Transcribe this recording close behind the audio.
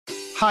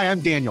Hi,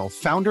 I'm Daniel,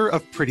 founder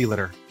of Pretty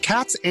Litter.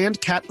 Cats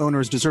and cat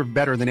owners deserve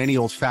better than any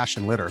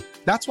old-fashioned litter.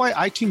 That's why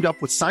I teamed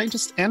up with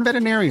scientists and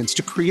veterinarians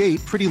to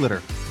create Pretty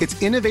Litter.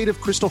 Its innovative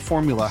crystal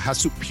formula has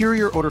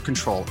superior odor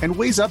control and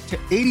weighs up to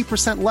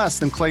 80% less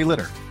than clay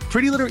litter.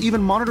 Pretty Litter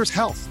even monitors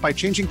health by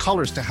changing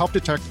colors to help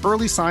detect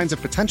early signs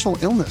of potential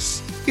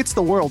illness. It's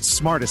the world's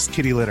smartest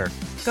kitty litter.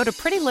 Go to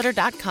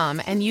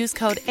prettylitter.com and use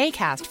code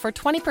ACAST for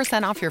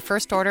 20% off your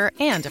first order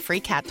and a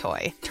free cat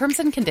toy. Terms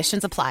and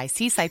conditions apply.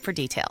 See site for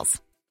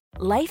details.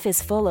 Life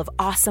is full of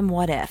awesome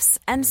what-ifs,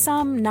 and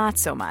some not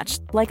so much,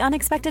 like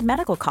unexpected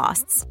medical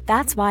costs.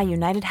 That's why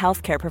United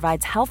Healthcare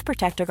provides Health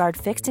Protector Guard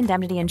fixed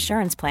indemnity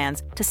insurance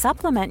plans to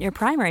supplement your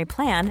primary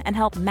plan and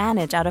help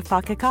manage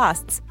out-of-pocket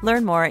costs.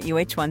 Learn more at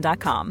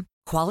uh1.com.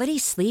 Quality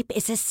sleep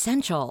is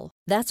essential.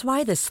 That's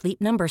why the Sleep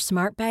Number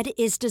Smart Bed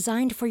is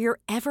designed for your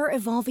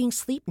ever-evolving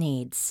sleep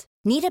needs.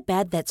 Need a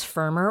bed that's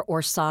firmer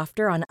or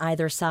softer on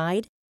either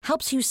side?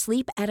 Helps you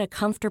sleep at a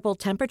comfortable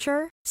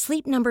temperature?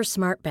 Sleep Number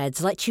Smart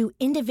Beds let you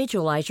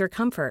individualize your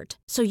comfort,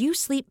 so you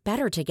sleep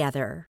better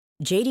together.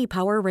 J.D.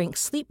 Power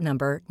ranks Sleep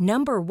Number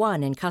number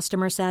 1 in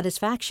customer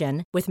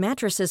satisfaction with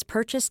mattresses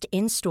purchased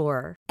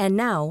in-store. And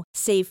now,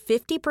 save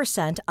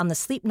 50% on the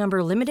Sleep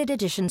Number Limited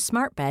Edition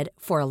Smart Bed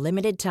for a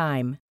limited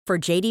time. For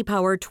J.D.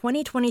 Power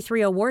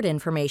 2023 award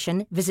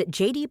information, visit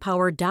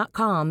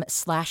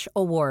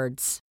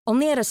jdpower.com/awards.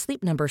 Only at a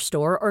Sleep Number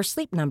store or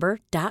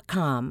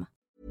sleepnumber.com.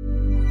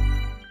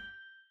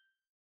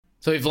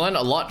 So we've learned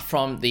a lot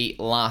from the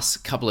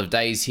last couple of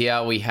days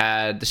here. We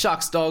had the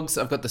Sharks Dogs.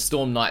 I've got the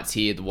Storm Knights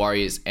here, the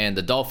Warriors and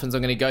the Dolphins.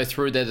 I'm going to go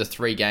through. They're the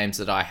 3 games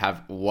that I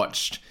have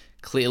watched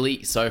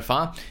clearly so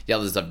far. The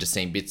others I've just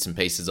seen bits and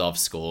pieces of,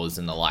 scores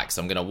and the like.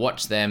 So I'm going to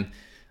watch them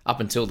up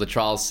until the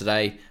trials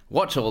today,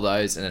 watch all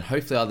those, and then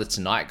hopefully either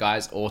tonight,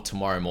 guys, or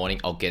tomorrow morning,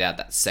 I'll get out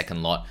that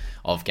second lot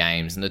of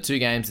games. And the 2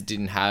 games that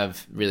didn't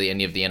have really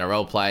any of the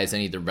NRL players,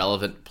 any of the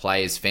relevant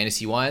players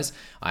fantasy-wise,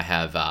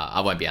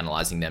 I won't be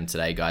analysing them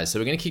today, guys. So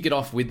we're going to kick it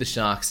off with the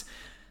Sharks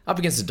up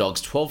against the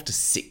Dogs,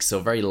 12-6, so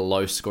a very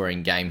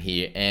low-scoring game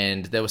here.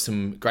 And there were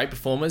some great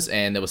performers,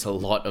 and there was a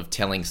lot of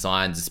telling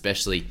signs,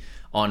 especially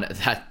on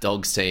that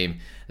Dogs team,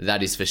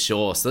 that is for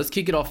sure. So let's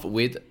kick it off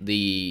with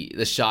the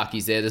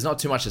Sharkies there. There's not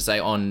too much to say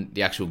on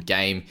the actual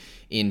game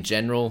in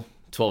general.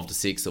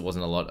 12-6, there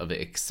wasn't a lot of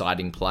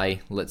exciting play,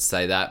 let's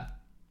say that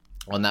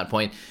on that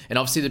point. And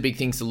obviously the big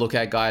things to look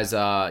at, guys,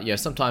 are,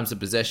 sometimes the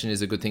possession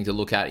is a good thing to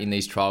look at in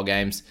these trial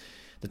games.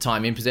 The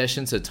time in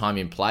possession, so time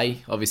in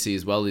play, obviously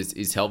as well,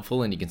 is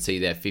helpful. And you can see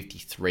there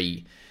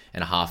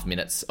 53.5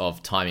 minutes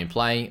of time in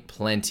play.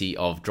 Plenty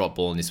of drop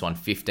ball in this one.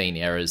 15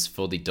 errors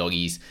for the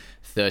Doggies,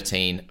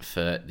 13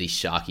 for the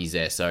Sharkies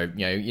there. So,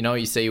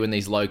 you see when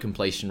these low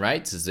completion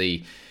rates is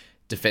the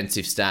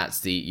defensive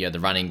stats, the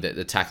running,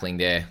 the tackling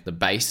there, the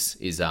base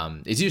is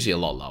usually a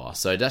lot lower.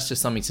 So that's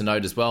just something to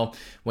note as well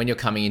when you're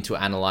coming into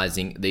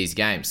analysing these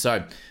games.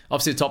 So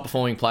obviously the top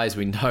performing players,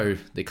 we know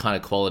the kind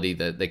of quality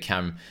that the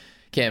Cameron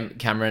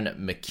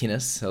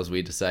McInnes, that was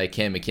weird to say,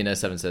 Cam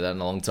McInnes, haven't said that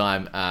in a long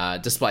time,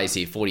 displays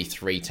here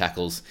 43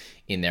 tackles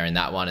in there in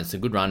that one. It's some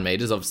good run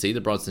meters. Obviously,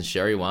 the Bronson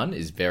Sherry one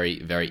is very,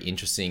 very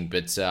interesting.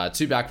 But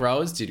 2 back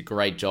rowers did a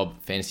great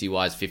job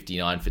fantasy-wise,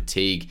 59 for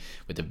Teague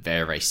with a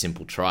very, very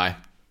simple try,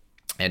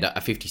 and a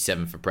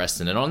 57 for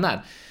Preston. And on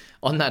that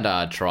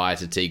try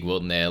to Teague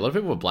Wilton there, a lot of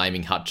people were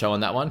blaming Hutcho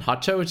on that one.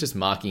 Hutcho was just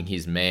marking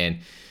his man.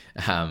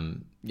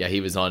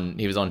 He was on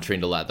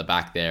Trindle at the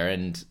back there,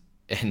 and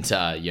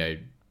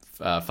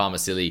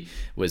Farmasili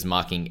was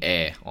marking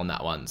Air on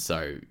that one.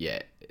 So,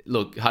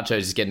 look,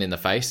 Hutcho's just getting in the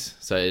face,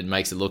 so it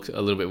makes it look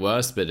a little bit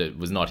worse, but it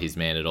was not his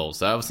man at all.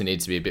 So obviously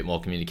needs to be a bit more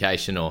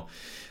communication, or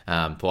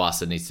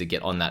Poasa needs to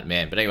get on that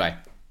man. But anyway,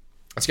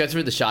 let's go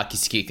through the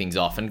Sharkies to kick things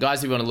off. And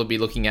guys, we want to be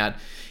looking at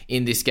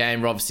in this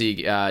game, we're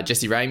obviously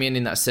Jesse Ramian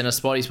in that centre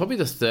spot. He's probably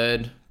the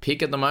 3rd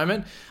pick at the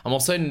moment. I'm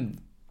also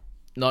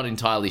not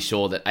entirely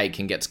sure that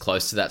Aitken gets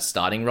close to that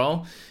starting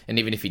role. And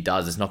even if he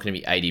does, it's not going to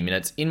be 80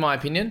 minutes, in my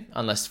opinion,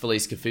 unless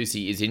Felice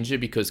Kafusi is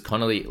injured, because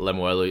Connolly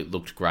Lemuelu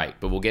looked great.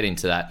 But we'll get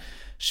into that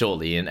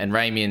shortly. And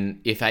Ramian,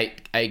 if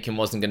Aitken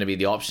wasn't going to be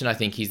the option, I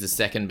think he's the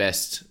second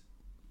best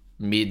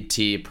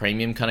mid-tier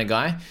premium kind of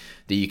guy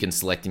that you can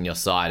select in your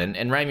side.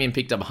 And Ramian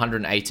picked up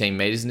 118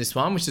 metres in this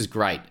one, which is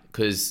great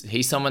because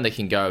he's someone that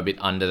can go a bit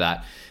under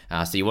that.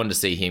 So you wanted to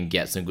see him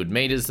get some good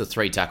metres, the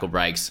 3 tackle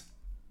breaks.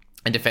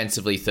 And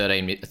defensively,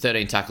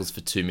 13 tackles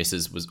for 2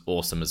 misses was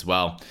awesome as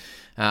well.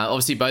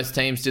 Obviously, both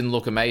teams didn't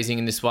look amazing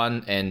in this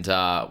one, and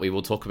we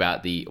will talk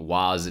about the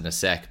Wars in a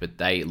sec, but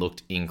they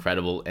looked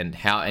incredible, and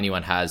how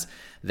anyone has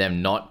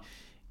them not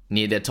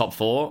near their top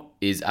 4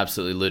 is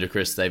absolutely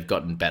ludicrous. They've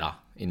gotten better,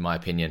 in my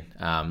opinion.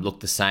 Look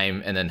the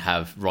same, and then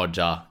have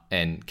Roger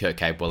and Kurt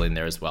Capewell in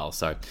there as well.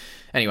 So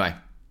anyway,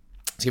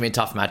 it's going to be a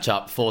tough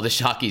matchup for the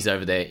Sharkies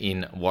over there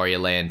in Warrior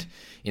Land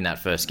in that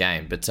first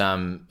game. But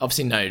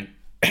obviously no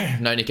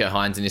Nico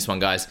Hines in this one,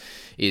 guys,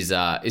 is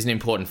an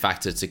important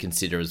factor to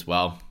consider as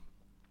well.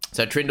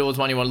 So Trindle is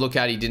one you want to look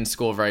at. He didn't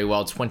score very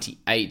well,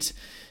 28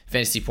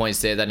 fantasy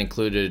points there. That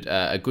included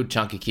a good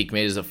chunk of kick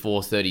meters at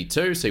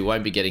 432, so he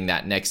won't be getting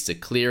that next to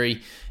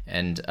Cleary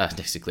and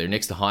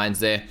next to Hines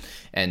there.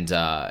 And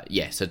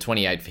so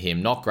 28 for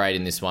him. Not great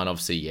in this one.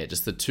 Obviously,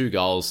 just the 2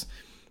 goals.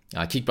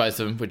 Kicked both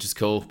of them, which is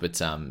cool, but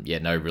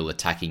no real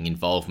attacking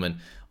involvement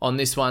on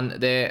this one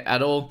there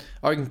at all.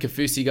 Oregon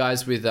Kaufusi,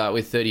 guys, with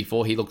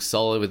 34. He looks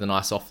solid with a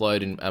nice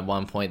offload at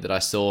one point that I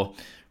saw.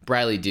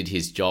 Brayley did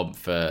his job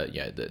for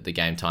the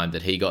game time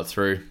that he got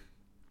through.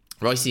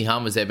 Royce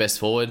Hunt was their best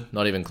forward,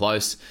 not even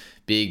close.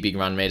 Big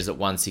run meters at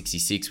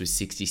 166 with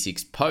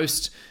 66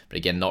 post, but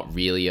again, not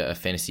really a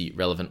fantasy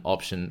relevant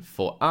option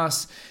for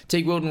us.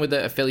 Teague Wilton with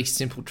a fairly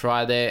simple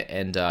try there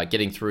and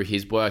getting through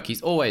his work.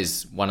 He's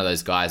always one of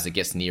those guys that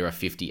gets near a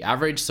 50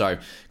 average, so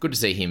good to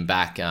see him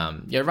back,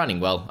 running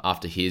well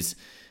after his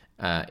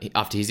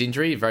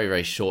injury. Very,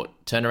 very short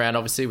turnaround,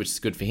 obviously, which is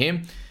good for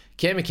him.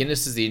 Cam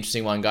McInnes is the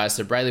interesting one, guys.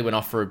 So Brayley went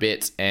off for a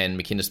bit and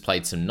McInnes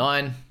played some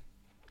 9.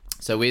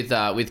 So with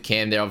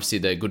Cam there, obviously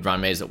the good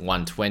run meters at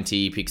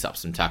 120, picks up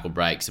some tackle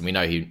breaks, and we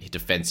know he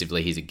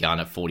defensively he's a gun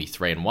at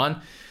 43 and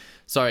 1.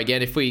 So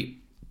again, if it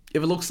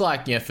looks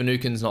like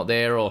Finucane's not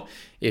there, or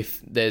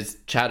if there's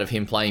chat of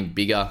him playing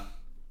bigger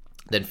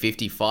than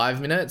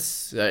 55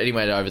 minutes,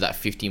 anyway over that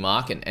 50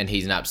 mark, and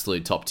he's an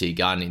absolute top tier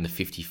gun in the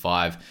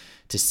 55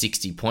 to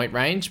 60 point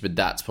range. But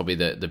that's probably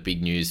the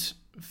big news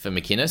for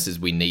McInnes, is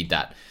we need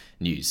that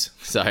news.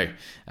 So,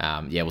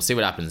 we'll see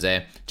what happens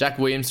there. Jack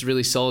Williams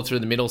really solid through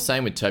the middle.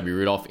 Same with Toby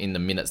Rudolph in the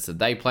minutes that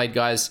they played,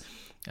 guys.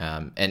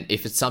 And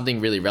if it's something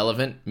really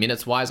relevant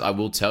minutes-wise, I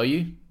will tell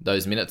you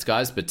those minutes,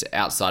 guys. But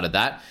outside of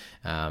that,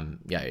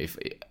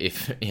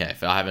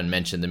 if I haven't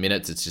mentioned the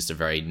minutes, it's just a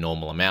very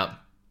normal amount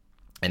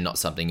and not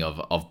something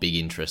of big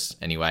interest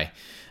anyway.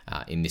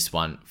 In this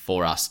one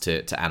for us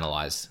to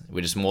analyze.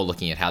 We're just more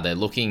looking at how they're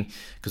looking,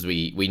 because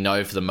we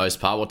know for the most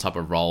part what type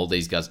of role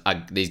these guys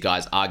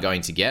are going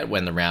to get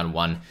when the round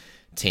 1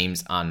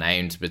 teams are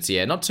named. But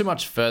not too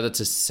much further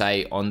to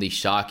say on the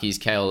Sharkies.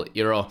 Kale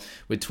Iro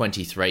with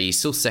 23, he's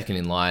still second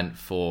in line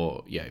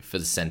for the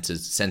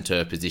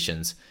center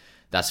positions,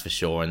 that's for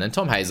sure. And then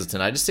Tom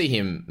Hazelton, I just see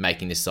him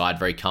making this side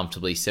very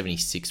comfortably.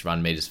 76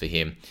 run meters for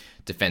him.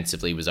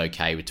 Defensively was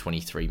okay with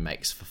 23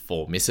 makes for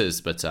 4 misses,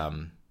 but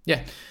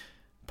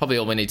probably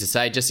all we need to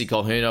say. Jesse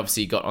Colquhoun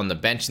obviously got on the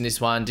bench in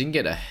this one. Didn't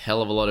get a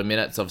hell of a lot of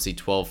minutes. Obviously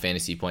 12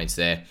 fantasy points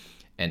there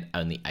and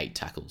only 8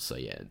 tackles. So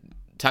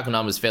tackle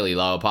numbers fairly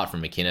low apart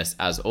from McInnes.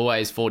 As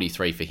always,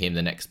 43 for him.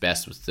 The next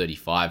best was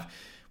 35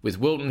 with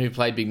Wilton, who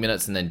played big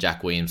minutes, and then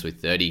Jack Williams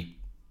with 30.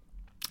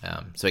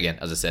 So again,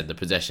 as I said, the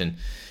possession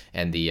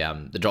and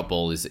the drop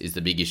ball is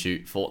the big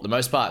issue for the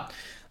most part.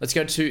 Let's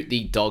go to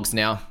the Dogs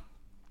now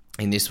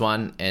in this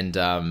one. And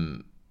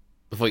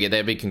before we get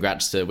there, big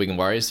congrats to Wigan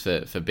Warriors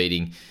for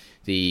beating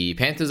the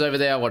Panthers over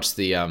there. I watched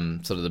the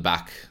sort of the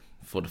back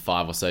 4 to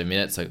 5 or so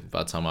minutes. So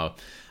by the time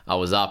I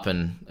was up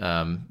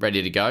and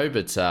ready to go,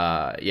 but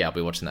I'll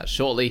be watching that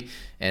shortly.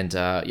 And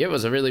it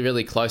was a really,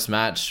 really close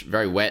match.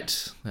 Very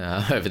wet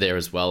over there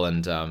as well,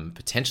 and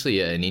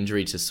potentially an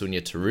injury to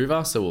Sunia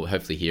Taruva. So we'll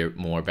hopefully hear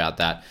more about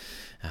that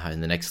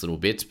in the next little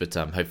bit. But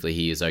hopefully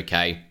he is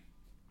okay.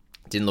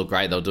 Didn't look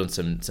great. They were doing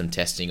some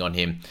testing on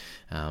him.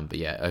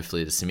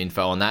 Hopefully there's some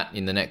info on that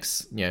in the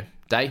next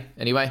day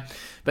anyway.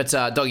 But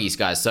doggies,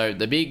 guys. So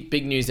the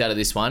big news out of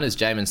this one is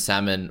Jaeman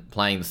Salmon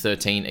playing the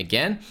 13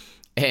 again,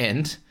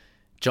 and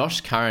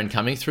Josh Curran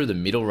coming through the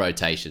middle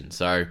rotation.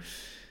 So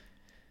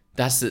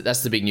that's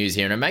the big news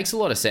here, and it makes a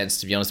lot of sense,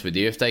 to be honest with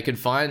you. If they could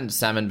find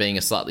Salmon being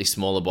a slightly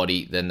smaller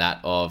body than that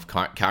of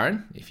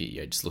Curran, if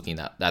you're just looking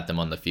at them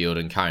on the field,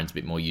 and Curran's a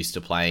bit more used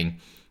to playing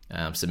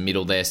some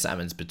middle there.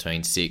 Salmon's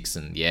between 6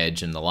 and the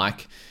edge and the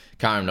like.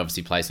 Curran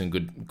obviously plays some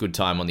good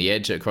time on the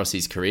edge across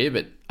his career,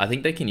 but I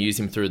think they can use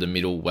him through the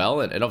middle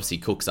well, and it obviously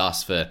cooks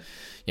us for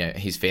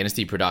his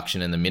fantasy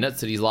production and the minutes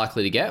that he's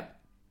likely to get.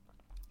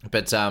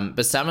 But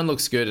Salmon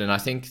looks good, and I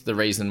think the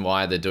reason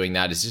why they're doing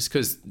that is just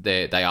because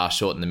they are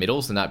short in the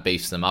middles, and that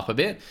beefs them up a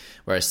bit,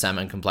 whereas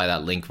Salmon can play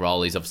that link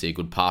role. He's obviously a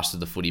good passer to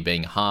the footy,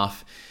 being a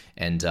half,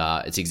 and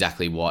it's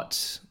exactly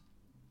what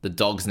the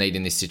Dogs need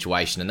in this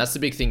situation. And that's the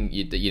big thing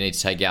that you need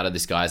to take out of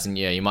this, guys. And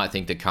you might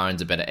think that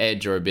Curran's a better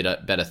edge or a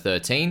better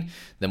 13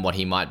 than what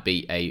he might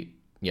be a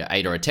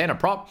 8 or a 10, a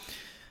prop.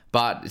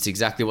 But it's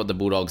exactly what the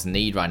Bulldogs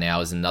need right now,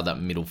 is another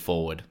middle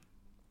forward.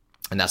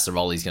 And that's the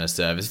role he's going to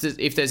serve.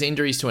 If there's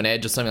injuries to an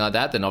edge or something like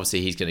that, then obviously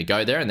he's going to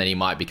go there, and then he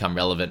might become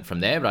relevant from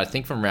there. But I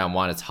think from round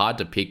 1, it's hard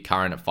to pick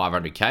Curran at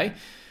 500k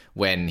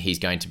when he's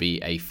going to be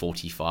a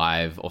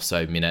 45 or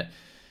so minute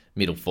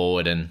middle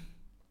forward. And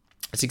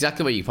it's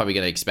exactly what you're probably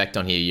going to expect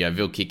on here.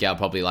 Vil Kickout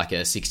probably like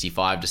a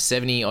 65 to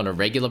 70 on a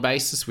regular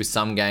basis, with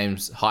some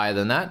games higher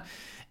than that.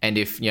 And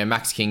if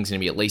Max King's going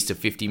to be at least a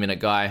 50-minute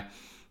guy,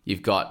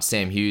 you've got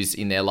Sam Hughes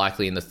in there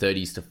likely in the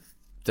 30s to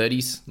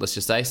 30s, let's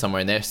just say,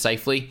 somewhere in there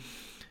safely.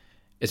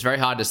 It's very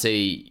hard to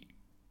see,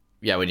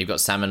 when you've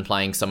got Salmon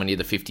playing someone near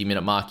the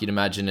 50-minute mark, you'd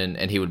imagine,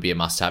 and he would be a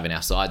must-have in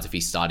our sides if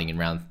he's starting in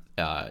round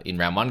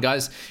 1,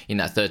 guys. In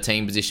that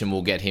 13 position,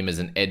 we'll get him as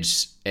an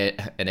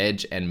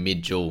edge and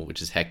mid-dual,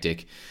 which is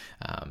hectic.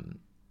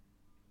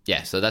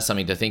 yeah, so that's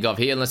something to think of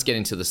here. And let's get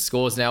into the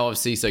scores now,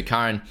 obviously. So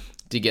Curran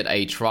did get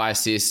a try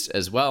assist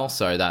as well,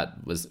 so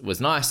that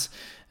was nice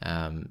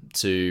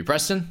to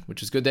Preston,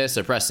 which was good there.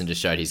 So Preston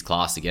just showed his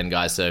class again,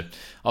 guys. So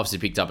obviously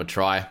picked up a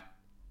try,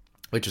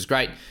 which was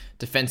great.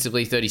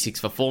 Defensively, 36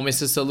 for 4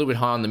 misses, so a little bit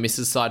high on the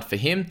misses side for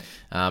him.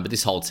 But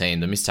this whole team,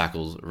 the missed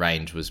tackles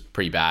range was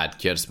pretty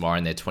bad. Curtis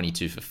Morin there,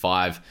 22 for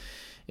 5.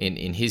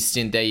 In his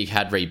stint there, you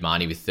had Reed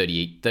Marnie with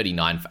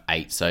 39 for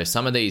 8. So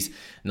some of these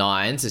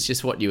 9s, it's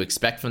just what you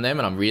expect from them.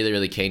 And I'm really,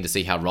 really keen to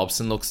see how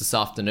Robson looks this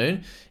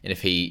afternoon. And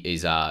if he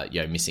is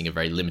missing a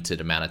very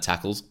limited amount of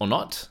tackles or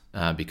not,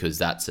 because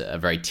that's a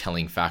very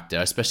telling factor,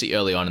 especially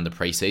early on in the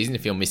preseason.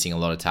 If you're missing a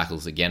lot of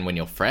tackles again when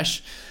you're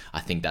fresh,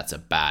 I think that's a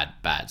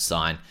bad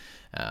sign.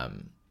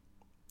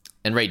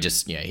 And Reed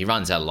just, he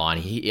runs out of line.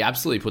 He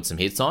absolutely puts some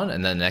hits on,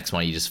 and then the next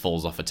one he just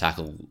falls off a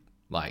tackle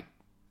like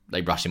they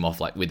brush him off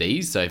like with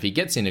ease. So if he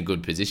gets in a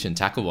good position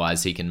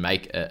tackle-wise, he can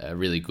make a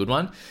really good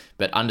one.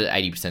 But under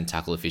 80%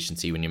 tackle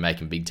efficiency, when you're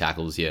making big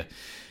tackles, you're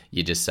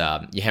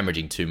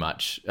hemorrhaging too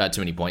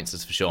many points,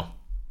 that's for sure.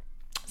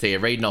 So yeah,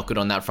 Reed not good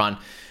on that front,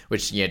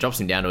 which drops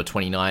him down to a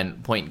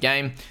 29-point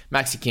game.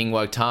 Maxi King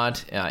worked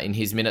hard in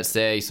his minutes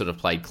there. He sort of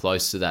played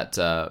close to that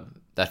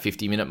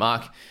 50-minute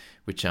mark,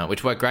 which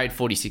worked great.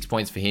 46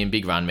 points for him,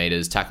 big run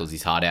meters, tackles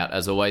his heart out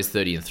as always.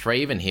 30 and 3,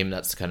 even him,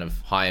 that's kind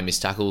of higher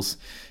missed tackles.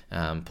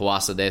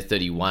 Pawasa there,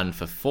 31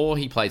 for 4.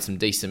 He played some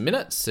decent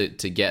minutes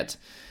to get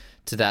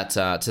to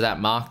that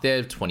mark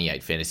there.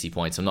 28 fantasy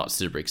points. I'm not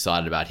super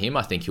excited about him.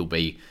 I think he'll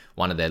be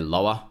one of their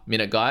lower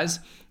minute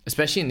guys,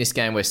 especially in this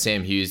game where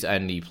Sam Hughes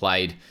only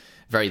played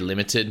very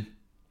limited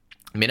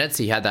minutes.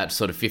 He had that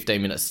sort of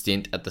 15-minute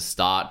stint at the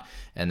start,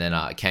 and then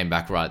came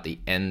back right at the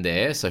end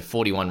there. So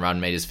 41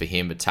 run meters for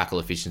him, but tackle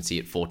efficiency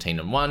at 14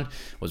 and 1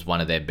 was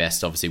one of their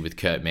best, obviously, with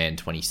Kurt Mann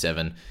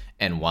 27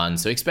 and 1.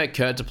 So expect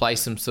Kurt to play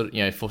some sort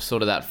of, for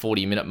sort of that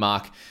 40-minute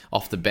mark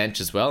off the bench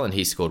as well, and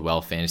he scored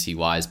well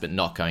fantasy-wise, but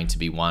not going to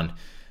be one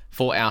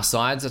for our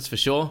sides, that's for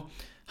sure.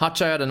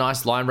 Hutcho had a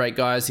nice line break,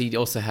 guys. He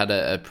also had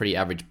a pretty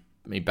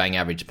bang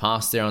average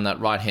pass there on that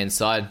right-hand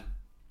side.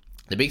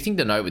 The big thing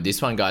to note with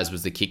this one, guys,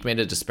 was the kick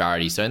meter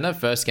disparity. So in that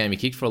first game, he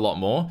kicked for a lot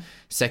more.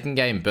 Second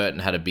game, Burton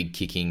had a big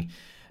kicking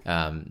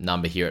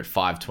number here at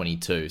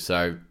 522.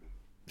 So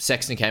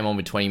Sexton came on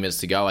with 20 minutes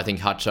to go. I think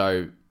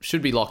Hutcho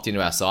should be locked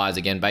into our sides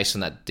again based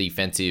on that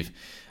defensive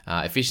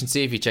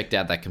efficiency. If you checked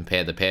out that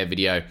compare the pair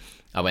video,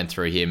 I went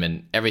through him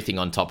and everything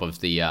on top of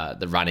the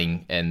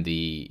running and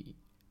the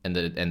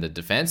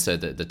defense. So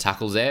the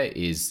tackles there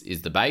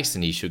is the base,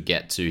 and he should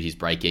get to his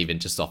break even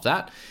just off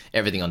that.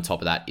 Everything on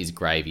top of that is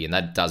gravy, and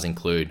that does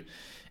include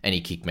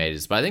any kick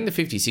meters. But I think the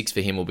 56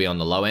 for him will be on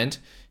the low end.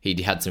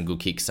 He had some good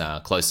kicks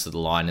close to the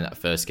line in that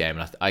first game,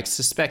 and I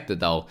suspect that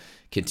they'll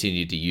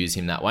continue to use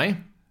him that way.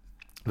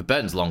 But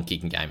Burton's long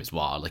kicking game is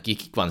wild. Like, he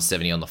kicked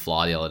 170 on the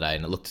fly the other day,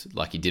 and it looked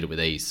like he did it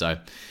with ease. So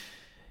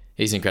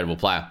he's an incredible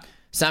player.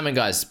 Salmon,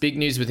 guys, big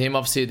news with him.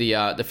 Obviously,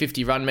 the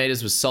 50 run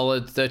meters was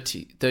solid,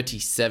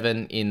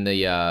 37 in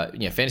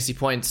the fantasy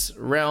points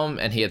realm,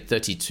 and he had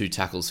 32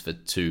 tackles for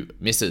 2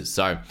 misses.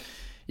 So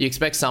you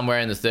expect somewhere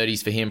in the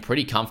 30s for him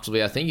pretty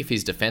comfortably. I think if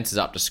his defense is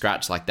up to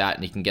scratch like that,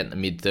 and he can get in the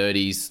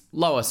mid-30s,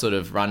 lower sort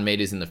of run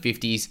meters in the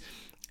 50s,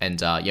 and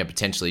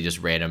potentially just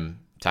random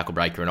tackle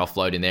breaker and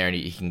offload in there, and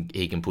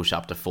he can push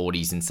up to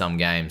 40s in some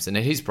games. And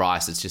at his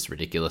price, it's just a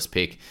ridiculous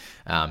pick.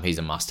 He's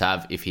a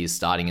must-have if he is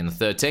starting in the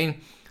 13.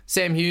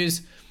 Sam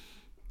Hughes,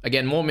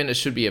 again, more minutes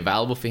should be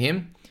available for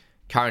him.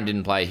 Curran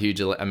didn't play a huge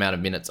amount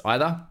of minutes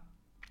either.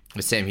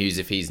 With Sam Hughes,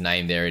 if he's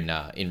named there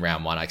in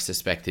round 1, I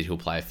suspect that he'll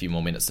play a few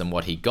more minutes than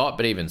what he got.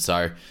 But even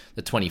so,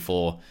 the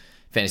 24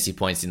 fantasy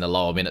points in the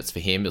lower minutes for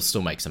him, he'll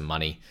still make some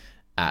money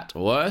at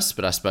worst.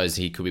 But I suppose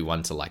he could be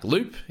one to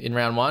loop in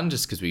round 1,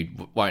 just because we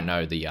won't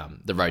know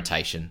the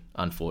rotation,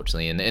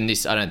 unfortunately. And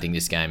this, I don't think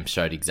this game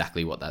showed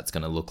exactly what that's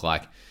going to look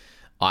like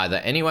either.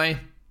 Anyway,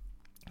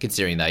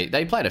 considering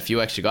they played a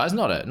few extra guys,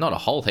 not a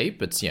whole heap,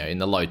 but in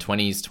the low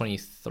 20s,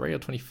 23 or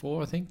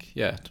 24, I think,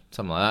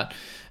 something like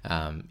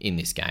that, in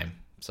this game.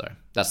 So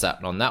that's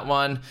that on that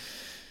one.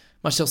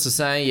 Much else to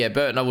say.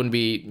 Burton I wouldn't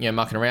be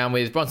mucking around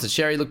with. Bronson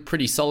Xerri looked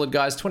pretty solid,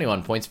 guys.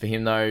 21 points for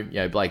him though.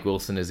 Blake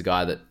Wilson is a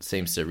guy that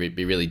seems to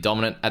be really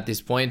dominant at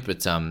this point, but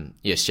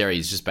Xerri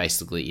is just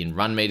basically in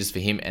run meters for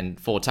him and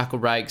 4 tackle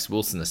breaks.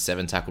 Wilson the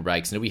 7 tackle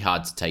breaks, and it'll be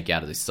hard to take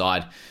out of this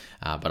side.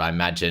 But I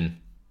imagine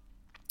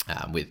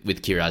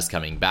with Kiraz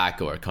coming back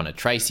or Connor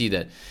Tracy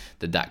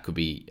that could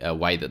be a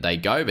way that they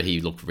go. But he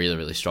looked really,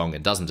 really strong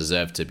and doesn't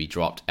deserve to be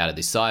dropped out of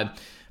this side.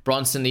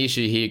 Bronson, the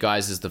issue here,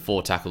 guys, is the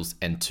 4 tackles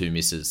and 2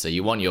 misses. So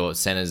you want your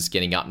centers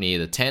getting up near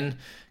the 10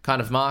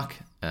 kind of mark.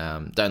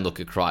 Don't look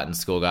at Crichton's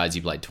score, guys.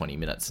 He played 20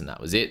 minutes and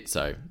that was it.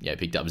 So,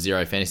 picked up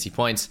 0 fantasy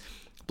points.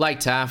 Blake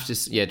Taft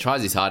just,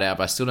 tries his heart out,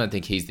 but I still don't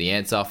think he's the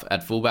answer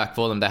at fullback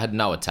for them. They had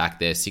no attack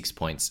there, 6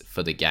 points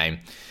for the game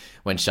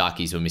when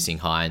Sharkies were missing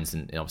Hines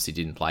and obviously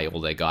didn't play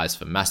all their guys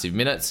for massive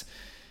minutes.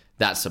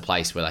 That's a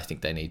place where I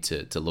think they need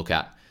to look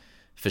at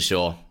for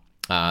sure.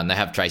 They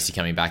have Tracy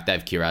coming back. They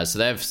have Kiraz. So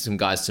they have some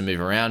guys to move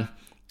around.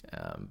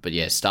 But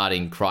yeah,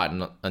 starting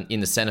Crichton in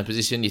the centre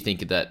position, you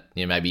think that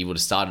maybe he would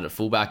have started at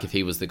fullback if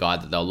he was the guy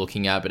that they were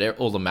looking at. But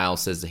all the mail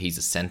says that he's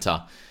a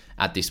centre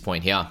at this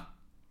point here.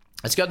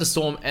 Let's go to the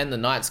Storm and the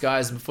Knights,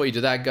 guys. Before you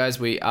do that, guys,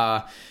 we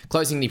are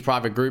closing the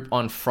private group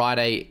on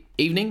Friday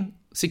evening.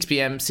 6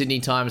 p.m. Sydney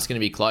time is going to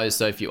be closed,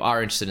 so if you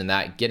are interested in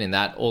that, get in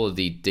that. All of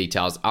the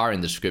details are in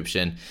the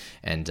description,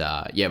 and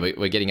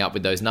we're getting up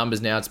with those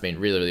numbers now. It's been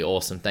really, really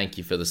awesome. Thank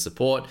you for the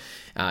support,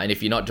 and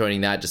if you're not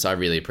joining that, I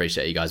really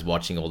appreciate you guys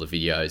watching all the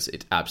videos.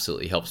 It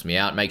absolutely helps me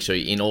out. Make sure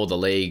you're in all the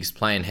leagues,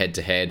 playing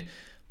head-to-head,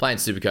 playing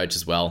Supercoach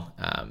as well,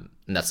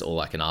 and that's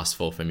all I can ask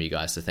for from you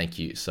guys, so thank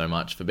you so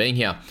much for being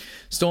here.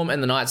 Storm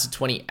and the Knights are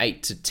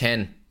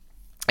 28-10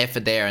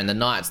 effort there, and the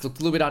Knights looked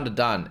a little bit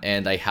underdone,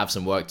 and they have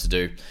some work to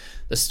do.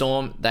 The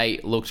Storm, they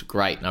looked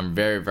great, and I'm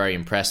very, very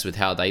impressed with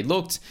how they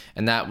looked,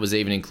 and that was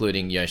even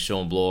including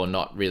Shawn Blore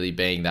not really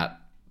being that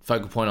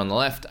focal point on the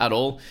left at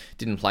all.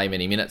 Didn't play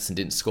many minutes and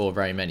didn't score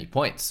very many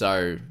points,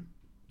 so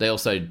they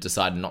also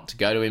decided not to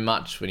go to him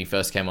much when he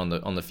first came on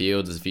the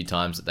field. There's a few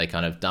times that they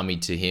kind of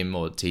dummied to him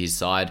or to his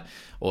side,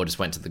 or just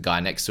went to the guy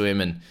next to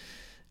him, and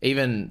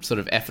even sort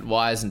of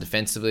effort-wise and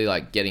defensively,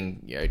 like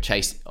getting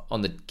chase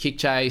on the kick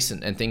chase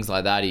and things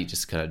like that, he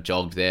just kind of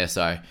jogged there,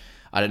 so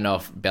I don't know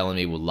if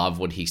Bellamy will love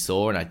what he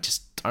saw, and I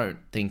just don't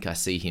think I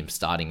see him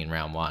starting in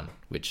round 1,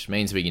 which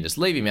means we can just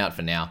leave him out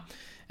for now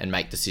and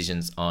make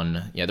decisions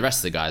on the rest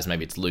of the guys.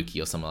 Maybe it's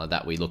Lukey or something like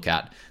that we look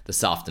at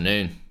this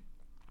afternoon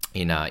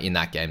in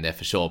that game there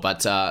for sure.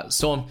 But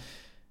Storm,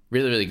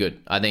 really, really good.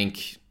 I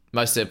think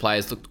most of their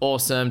players looked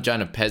awesome.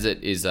 Jonah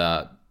Pezzett is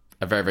a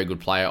very, very good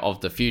player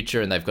of the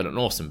future, and they've got an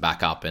awesome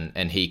backup,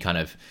 and he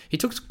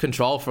took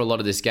control for a lot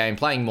of this game,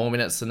 playing more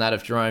minutes than that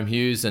of Jerome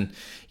Hughes, and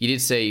you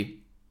did see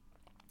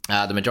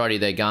the majority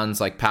of their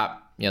guns, like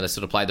Pap, they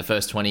sort of played the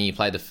first 20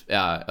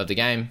 of the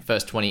game,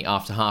 first 20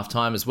 after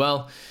halftime as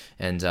well.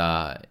 And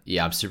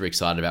I'm super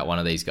excited about one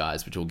of these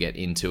guys, which we'll get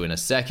into in a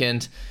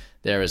second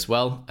there as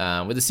well.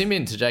 With a sim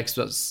in to Jacob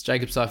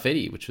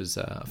Saifiti, which was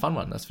a fun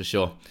one, that's for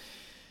sure.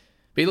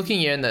 But looking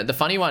here, and the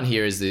funny one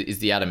here is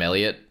the Adam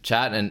Elliott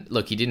chat. And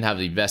look, he didn't have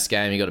the best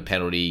game. He got a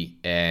penalty,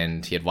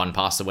 and he had one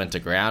pass that went to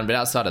ground. But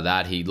outside of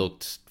that, he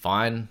looked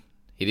fine.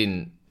 He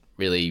didn't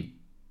really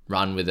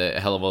run with a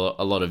hell of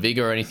a lot of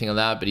vigor or anything like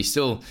that, but he's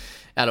still,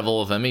 out of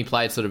all of them, he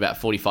played sort of about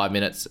 45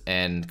 minutes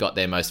and got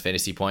their most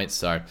fantasy points,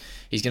 so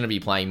he's going to be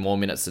playing more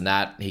minutes than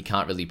that. He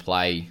can't really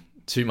play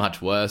too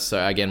much worse,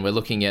 so again, we're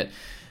looking at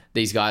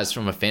these guys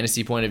from a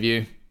fantasy point of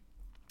view.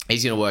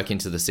 He's going to work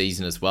into the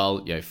season as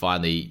well,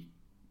 finally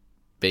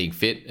being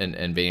fit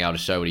and being able to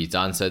show what he's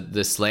done. So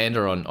the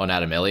slander on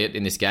Adam Elliott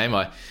in this game,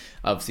 I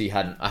obviously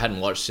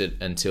hadn't watched it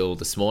until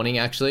this morning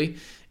actually,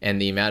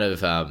 and the amount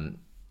of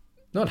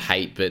not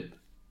hate but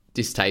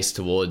distaste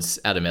towards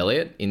Adam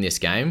Elliott in this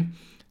game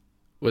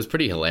was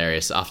pretty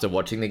hilarious after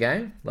watching the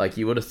game. Like,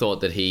 you would have thought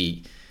that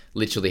he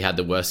literally had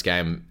the worst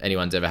game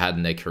anyone's ever had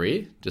in their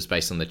career, just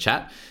based on the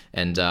chat.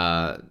 And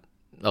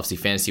obviously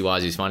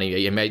fantasy-wise, he's funny.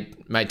 He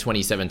made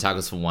 27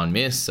 tackles for 1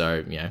 miss,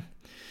 so,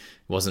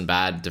 wasn't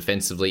bad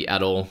defensively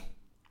at all.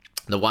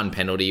 The one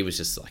penalty was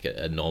just like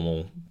a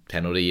normal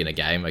penalty in a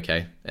game,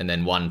 okay? And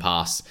then one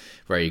pass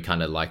where he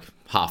kind of like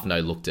half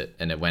no-looked it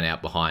and it went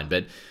out behind.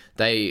 But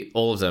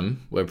all of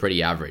them were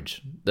pretty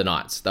average, the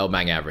Knights. They were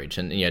bang average.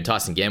 And,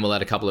 Tyson Gamble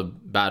had a couple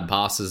of bad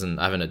passes, and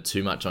I haven't had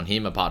too much on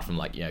him, apart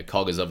from,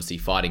 Cog is obviously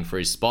fighting for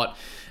his spot.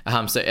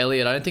 So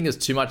Elliott, I don't think there's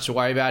too much to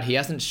worry about. He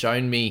hasn't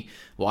shown me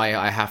why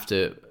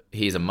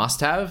he's a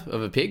must-have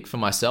of a pick for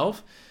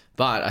myself,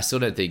 but I still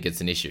don't think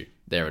it's an issue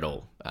there at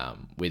all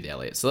with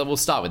Elliott. So we'll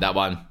start with that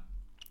one.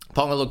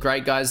 Ponga looked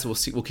great, guys.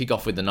 We'll kick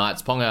off with the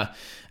Knights. Ponga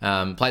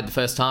played the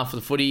first half of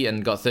the footy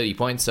and got 30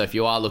 points. So if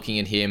you are looking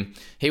at him,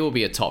 he will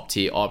be a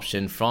top-tier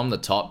option from the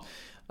top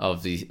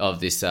of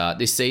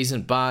this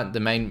season. But the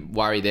main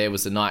worry there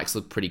was the Knights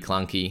looked pretty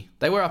clunky.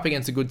 They were up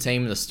against a good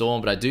team in the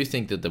Storm, but I do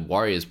think that the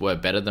Warriors were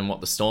better than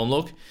what the Storm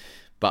look.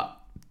 But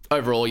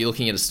overall, you're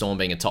looking at a Storm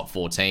being a top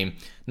 4 team.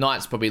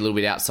 Knights probably a little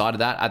bit outside of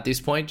that at this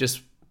point, just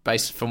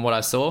based from what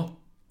I saw.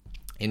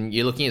 And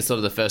you're looking at sort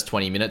of the first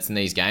 20 minutes in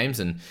these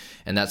games, and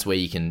that's where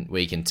you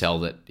can tell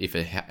that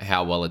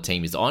how well a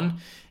team is on.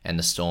 And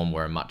the Storm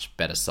were a much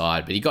better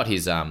side. But he got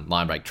his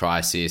line break try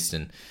assist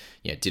and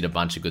did a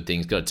bunch of good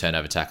things. Got a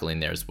turnover tackle in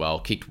there as well.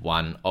 Kicked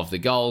one of the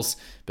goals,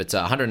 but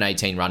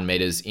 118 run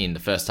meters in the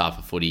first half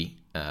of footy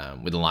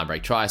with a line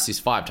break try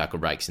assist, 5 tackle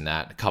breaks in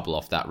that, a couple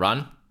off that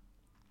run.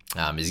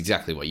 Is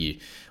exactly what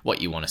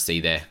you want to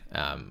see there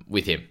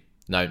with him.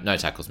 No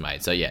tackles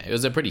made. So yeah, it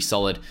was a pretty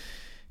solid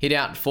hit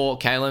out for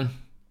Kalen.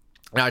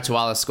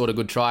 Tuala scored a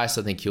good try,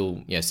 so I think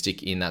he'll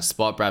stick in that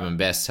spot. Bradman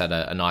Best had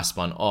a nice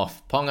one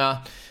off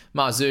Ponga.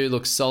 Marzu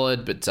looks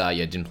solid, but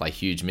didn't play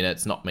huge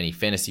minutes. Not many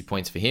fantasy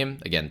points for him.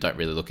 Again, don't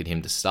really look at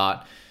him to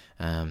start.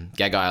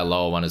 Gagai a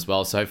lower one as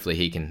well, so hopefully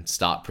he can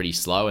start pretty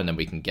slow and then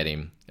we can get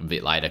him a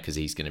bit later because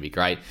he's going to be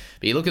great.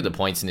 But you look at the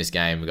points in this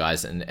game,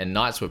 guys, and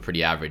Knights were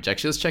pretty average.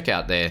 Actually, let's check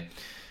out their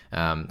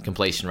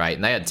completion rate.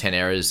 And they had 10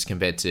 errors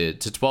compared to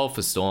 12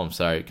 for Storm,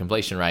 so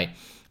completion rate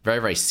very,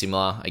 very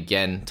similar.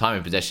 Again, time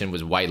of possession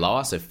was way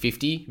lower, so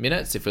 50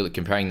 minutes. If we're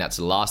comparing that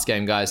to the last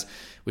game, guys,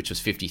 which was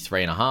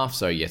 53.5.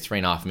 So yeah,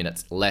 3.5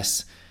 minutes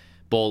less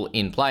ball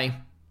in play.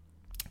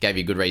 Gave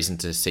you a good reason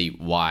to see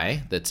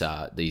why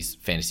that these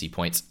fantasy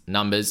points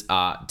numbers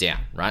are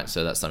down, right?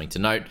 So that's something to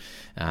note.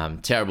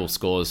 Terrible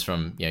scores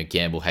from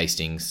Gamble,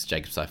 Hastings,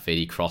 Jacob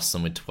Saifidi,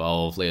 Crossan with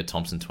 12, Leo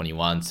Thompson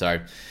 21. So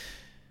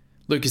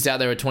Lucas out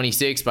there at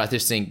 26, but I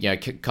just think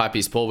Kai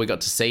Pearce-Paul we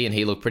got to see and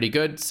he looked pretty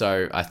good.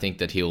 So I think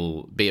that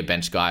he'll be a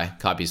bench guy,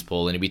 Kai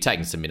Pearce-Paul, and he'll be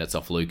taking some minutes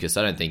off Lucas.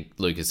 I don't think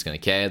Lucas is going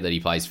to care that he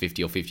plays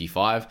 50 or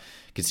 55,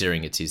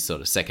 considering it's his sort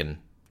of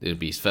it'll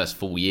be his first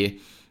full year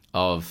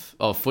of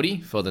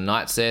footy for the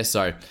Knights there.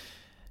 So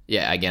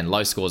yeah, again,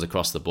 low scores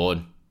across the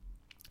board.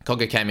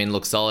 Cogger came in,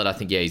 looked solid. I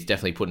think, he's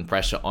definitely putting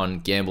pressure on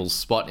Gamble's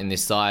spot in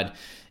this side.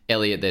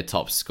 Elliott, their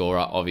top scorer,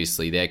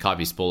 obviously there. Kai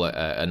Pearce-Paul,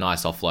 a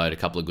nice offload, a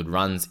couple of good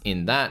runs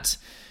in that.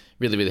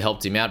 Really, really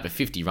helped him out, but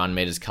 50 run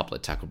meters, a couple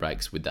of tackle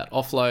breaks with that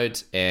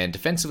offload. And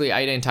defensively,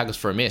 18 tackles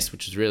for a miss,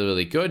 which is really,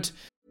 really good.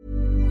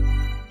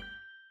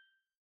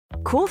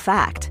 Cool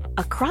fact,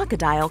 a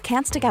crocodile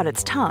can't stick out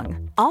its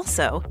tongue.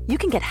 Also, you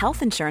can get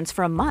health insurance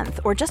for a month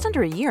or just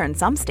under a year in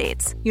some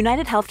states.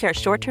 United Healthcare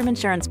short-term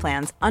insurance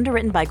plans,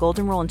 underwritten by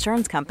Golden Rule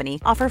Insurance Company,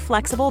 offer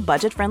flexible,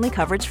 budget-friendly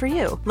coverage for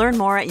you. Learn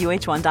more at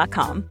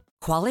uh1.com.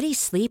 Quality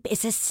sleep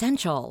is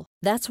essential.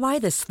 That's why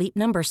the Sleep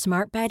Number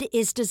Smart Bed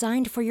is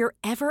designed for your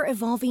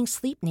ever-evolving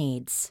sleep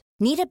needs.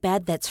 Need a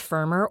bed that's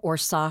firmer or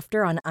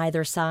softer on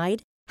either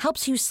side?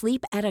 Helps you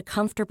sleep at a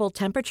comfortable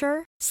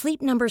temperature? Sleep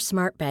Number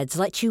Smart Beds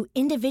let you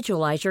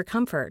individualize your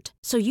comfort,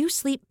 so you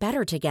sleep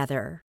better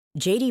together.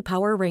 J.D.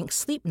 Power ranks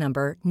Sleep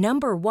Number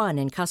number 1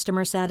 in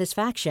customer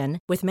satisfaction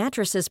with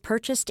mattresses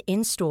purchased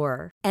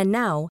in-store. And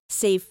now,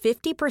 save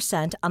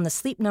 50% on the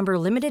Sleep Number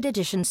Limited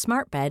Edition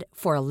Smart Bed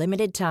for a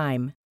limited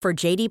time. For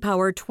J.D.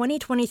 Power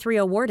 2023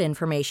 award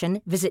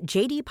information, visit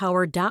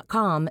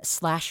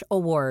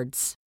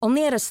jdpower.com/awards.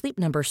 Only at a Sleep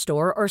Number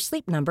store or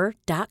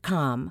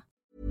sleepnumber.com.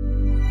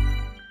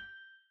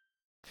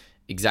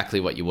 Exactly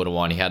what you would have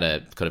wanted. He had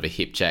a kind of a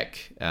hip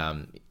check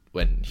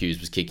when Hughes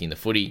was kicking the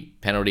footy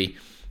penalty.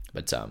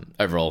 But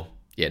overall,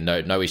 yeah,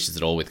 no issues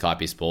at all with Kai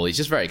Pearce-Paul. He's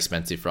just very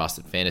expensive for us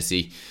at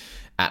fantasy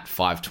at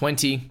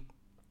 520,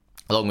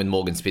 along with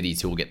Morgan Spithies,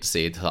 who we'll get to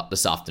see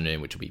this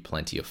afternoon, which will be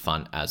plenty of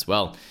fun as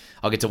well.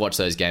 I'll get to watch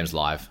those games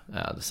live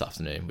this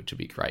afternoon, which will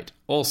be great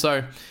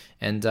also.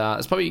 And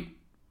that's probably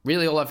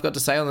really all I've got to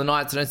say on the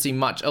Knights. I don't see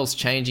much else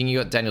changing. You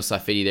got Daniel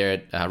Saifidi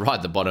there right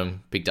at the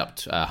bottom, picked up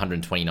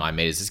 129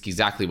 metres. It's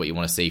exactly what you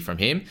want to see from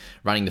him,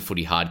 running the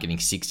footy hard, getting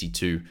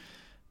 62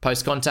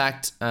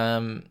 post-contact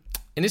in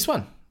this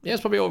one. Yeah,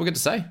 that's probably all we've got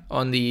to say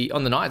on the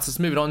Knights. Let's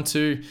move it on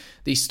to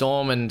the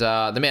Storm and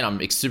the man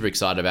I'm super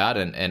excited about,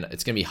 and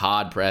it's going to be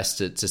hard pressed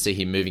to see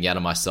him moving out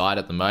of my side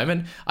at the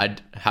moment. I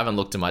haven't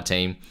looked at my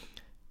team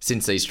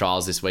since these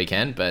trials this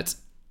weekend, but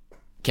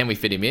can we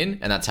fit him in?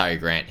 And that's Harry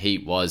Grant. He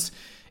was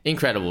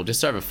incredible.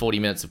 Just over 40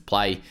 minutes of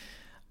play,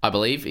 I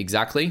believe,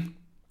 exactly.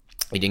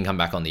 He didn't come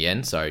back on the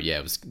end, so yeah,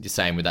 it was the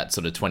same with that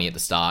sort of 20 at the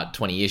start,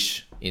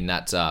 20-ish in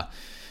that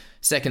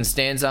second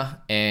stanza,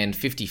 and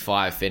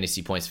 55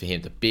 fantasy points for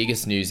him. The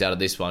biggest news out of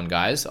this one,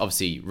 guys,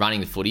 obviously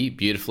running the footy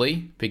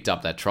beautifully, picked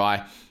up that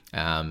try,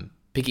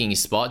 picking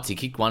his spots. He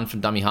kicked one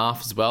from dummy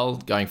half as well,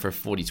 going for a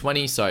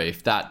 40-20. So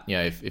if that,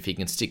 if he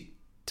can stick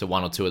to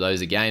one or two of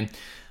those again,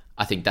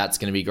 I think that's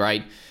going to be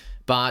great.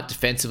 But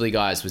defensively,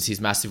 guys, was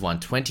his massive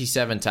one.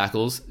 27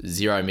 tackles,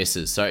 0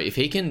 misses. So if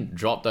he can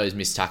drop those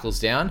missed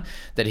tackles down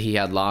that he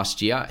had last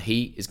year,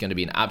 he is going to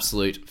be an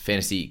absolute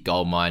fantasy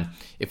goldmine.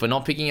 If we're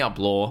not picking up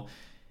Law,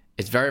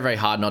 it's very, very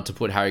hard not to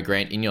put Harry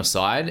Grant in your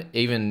side,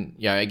 even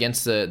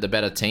against the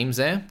better teams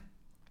there.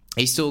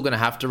 He's still going to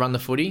have to run the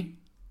footy.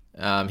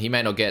 He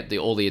may not get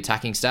all the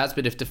attacking stats,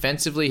 but if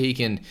defensively he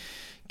can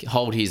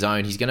hold his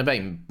own, he's going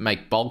to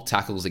make bulk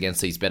tackles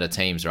against these better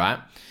teams, right?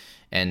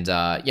 And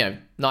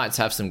Knights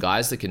have some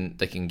guys that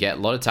can get a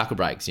lot of tackle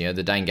breaks. The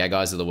Dane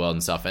Gaggais of the world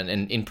and stuff. And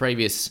in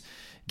previous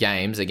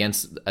games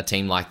against a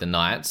team like the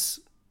Knights,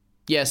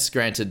 yes,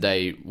 granted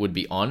they would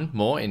be on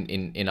more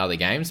in other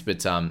games,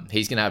 but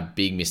he's going to have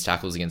big missed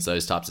tackles against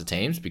those types of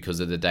teams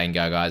because of the Dane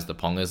Gaggais, the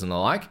Pongers and the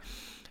like.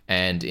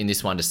 And in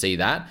this one, to see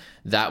that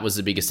was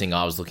the biggest thing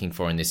I was looking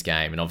for in this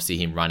game. And obviously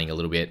him running a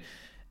little bit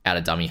out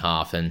of dummy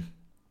half. And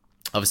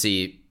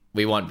obviously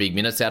we want big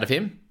minutes out of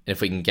him. And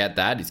if we can get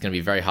that, it's going to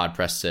be very hard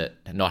pressed to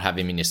not have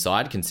him in your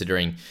side,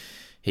 considering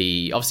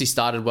he obviously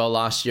started well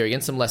last year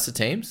against some lesser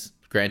teams,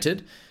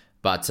 granted.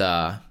 But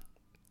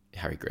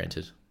Harry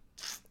Granted.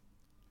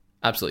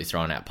 Absolutely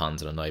throwing out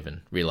puns and I'm not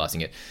even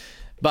realising it.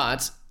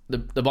 But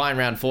the buy in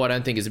round 4 I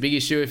don't think is a big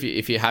issue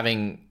if you're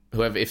having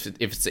whoever, if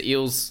it's the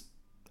Eels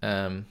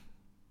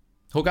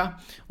hooker,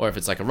 or if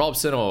it's like a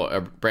Robson or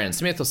a Brandon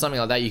Smith or something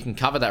like that, you can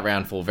cover that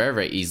round 4 very,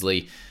 very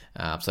easily.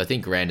 So I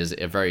think Grant is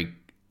a very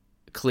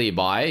clear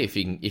buy if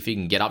you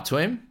can get up to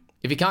him.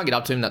 If you can't get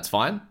up to him, that's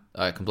fine.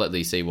 I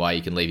completely see why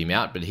you can leave him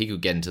out, but he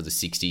could get into the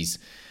 60s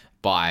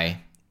by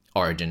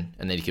Origin,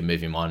 and then you can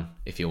move him on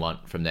if you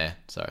want from there.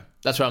 So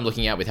that's what I'm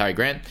looking at with Harry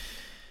Grant.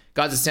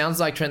 Guys, it sounds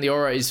like Trent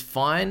Leora is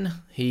fine.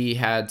 He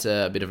had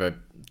a bit of a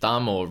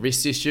thumb or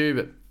wrist issue,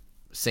 but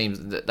seems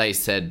that they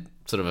said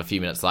sort of a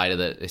few minutes later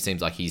that it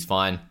seems like he's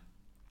fine,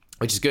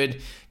 which is good.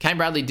 Kane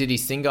Bradley did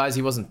his thing, guys.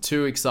 He wasn't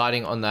too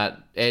exciting on that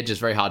edge. It's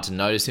very hard to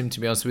notice him, to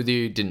be honest with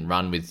you. Didn't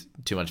run with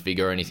too much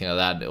vigor or anything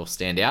like that or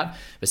stand out.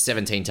 But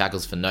 17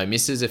 tackles for no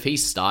misses. If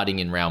he's starting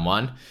in round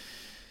one,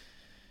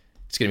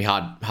 it's going to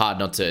be hard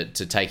not to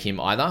take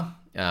him either.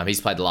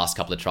 He's played the last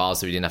couple of trials,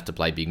 so he didn't have to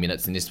play big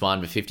minutes in this one,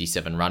 but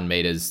 57 run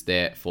meters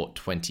there for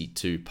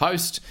 22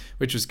 post,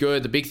 which was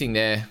good. The big thing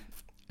there,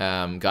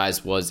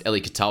 guys, was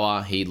Eli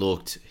Katoa. He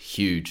looked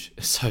huge,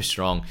 so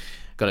strong.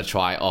 Got a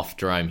try off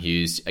Jerome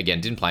Hughes.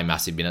 Again, didn't play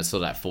massive minutes, saw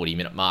that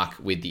 40-minute mark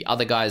with the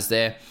other guys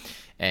there,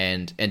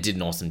 and did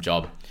an awesome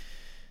job.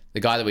 The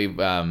guy that we,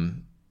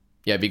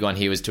 big one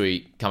here was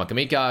Tui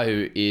Kamakamika,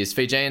 who is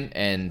Fijian,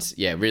 and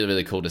really,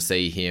 really cool to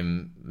see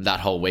him that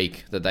whole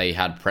week that they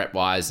had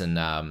prep-wise, and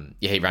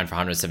he ran for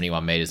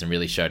 171 meters and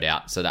really showed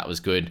out, so that was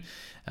good.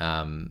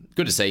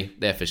 Good to see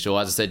there for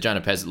sure. As I said,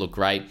 Jonah Pezzett looked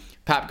great.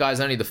 Pap, guys,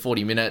 only the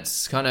 40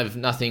 minutes, kind of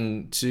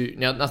nothing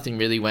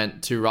really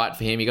went too right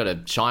for him. He got a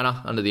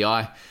shiner under the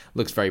eye,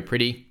 looks very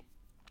pretty.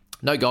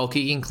 No goal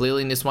kicking,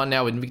 clearly in this one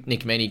now with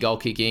Nick Meaney goal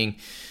kicking,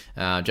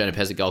 Jonah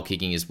Pezzett goal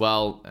kicking as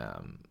well.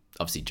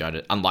 Obviously,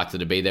 Jonah unlikely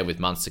to be there with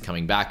Munster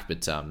coming back, but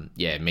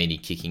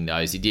Meaney kicking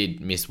those. He did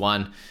miss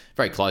one,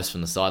 very close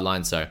from the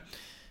sideline. So,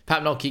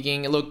 Pap not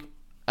kicking. Look,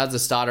 as a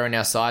starter in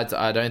our sides,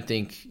 I don't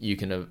think you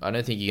can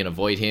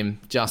avoid him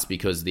just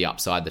because of the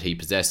upside that he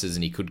possesses,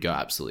 and he could go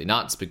absolutely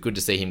nuts. But good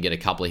to see him get a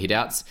couple of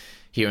hitouts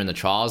here in the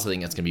trials. I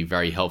think that's going to be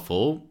very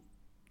helpful.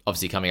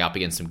 Obviously, coming up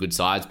against some good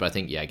sides, but I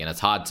think again, it's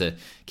hard to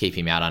keep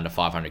him out under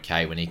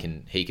 500k when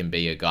he can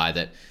be a guy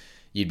that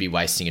you'd be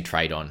wasting a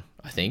trade on.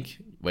 I think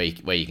where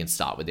you can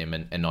start with him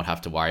and not have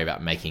to worry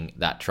about making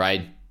that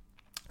trade.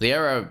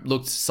 Leora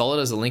looked solid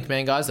as a link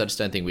man, guys. I just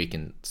don't think we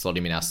can slot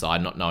him in our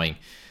side, not knowing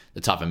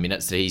the type of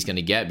minutes that he's going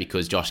to get,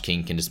 because Josh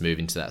King can just move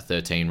into that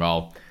 13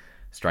 role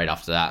straight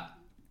after that.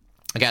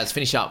 Okay, let's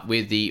finish up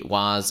with the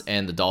Wars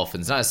and the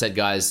Dolphins. And as I said,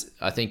 guys,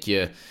 I think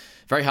you're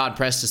very hard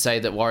pressed to say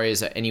that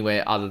Warriors are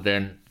anywhere other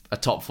than a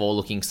top 4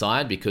 looking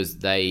side, because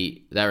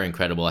they're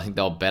incredible. I think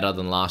they were better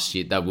than last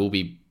year. They will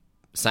be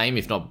same,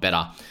 if not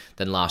better,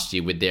 than last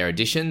year with their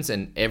additions,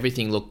 and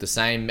everything looked the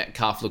same.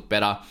 Metcalf looked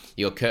better.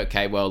 You got Kurt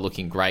Capewell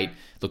looking great,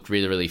 looked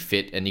really, really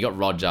fit, and you got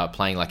Roger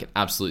playing like an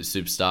absolute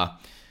superstar.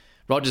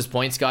 Roger's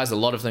points, guys, a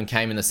lot of them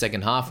came in the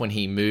second half when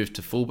he moved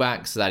to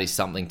fullback, so that is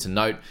something to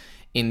note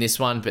in this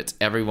one, but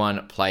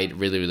everyone played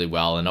really, really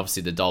well, and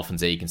obviously the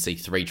Dolphins there, you can see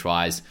 3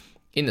 tries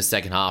in the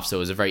second half, so it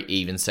was a very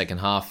even second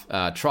half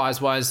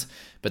tries-wise,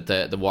 but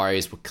the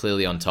Warriors were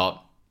clearly on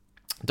top.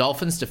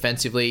 Dolphins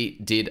defensively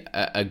did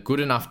a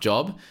good enough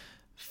job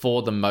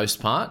for the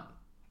most part,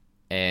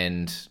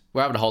 and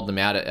were able to hold them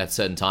out at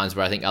certain times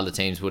where I think other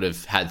teams would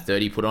have had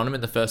 30 put on them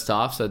in the first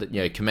half, so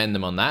that, commend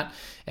them on that,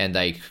 and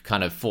they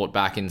kind of fought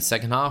back in the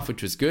second half,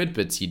 which was good,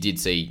 but you did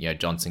see,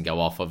 Johnson go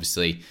off,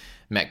 obviously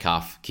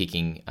Metcalf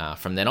kicking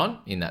from then on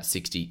in that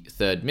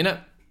 63rd minute.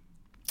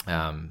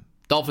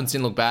 Dolphins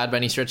didn't look bad by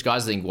any stretch,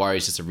 guys. I think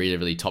Warriors just a really,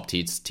 really top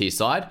tier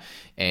side,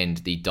 and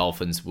the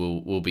Dolphins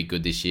will be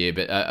good this year.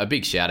 But a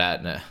big shout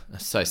out, and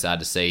so sad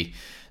to see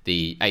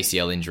the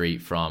ACL injury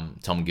from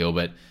Tom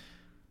Gilbert.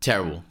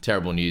 Terrible,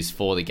 terrible news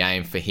for the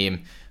game, for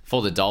him,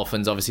 for the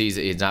Dolphins. Obviously, he's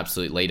an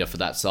absolute leader for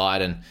that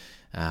side,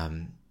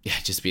 and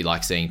just be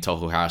like seeing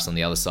Tohu Harris on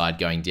the other side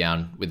going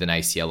down with an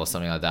ACL or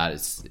something like that.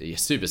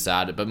 It's super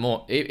sad, but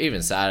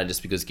even sadder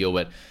just because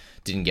Gilbert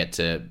didn't get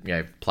to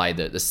play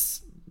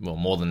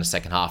more than the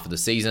second half of the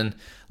season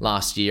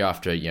last year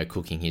after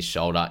cooking his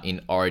shoulder in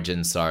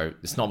Origin. So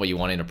it's not what you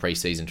want in a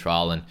preseason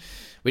trial, and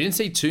we didn't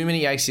see too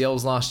many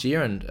ACLs last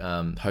year,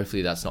 and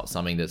hopefully that's not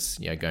something that's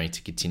going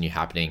to continue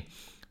happening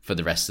for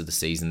the rest of the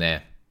season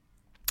there.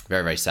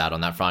 Very, very sad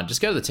on that front.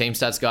 Just go to the team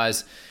stats,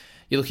 guys.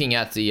 You're looking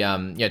at the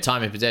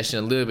time in possession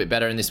a little bit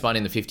better in this one,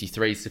 in the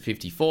 53s to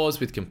 54s,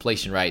 with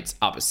completion rates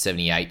up at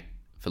 78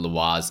 for the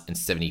Wars and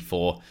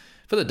 74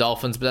 for the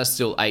Dolphins, but that's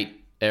still 8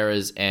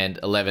 errors and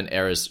 11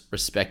 errors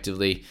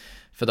respectively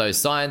for those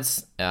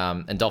sides,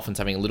 and Dolphins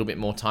having a little bit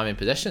more time in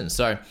possession.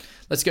 So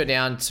let's go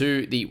down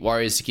to the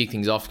Warriors to kick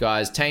things off,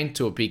 guys. Taine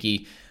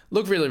Tuapiki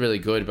looked really, really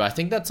good, but I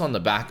think that's on the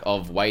back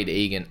of Wade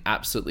Egan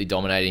absolutely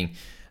dominating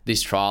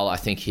this trial. I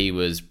think he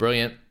was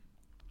brilliant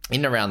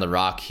in and around the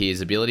ruck. His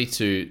ability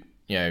to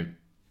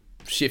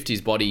shift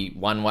his body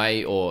one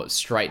way or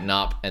straighten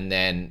up and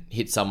then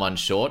hit someone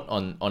short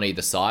on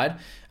either side,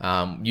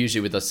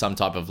 usually with some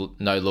type of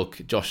no-look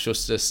Josh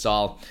Schuster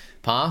style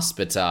pass,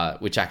 but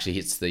which actually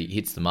hits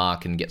the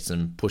mark and gets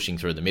them pushing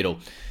through the middle,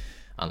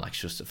 unlike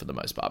Schuster for the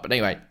most part. But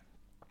anyway,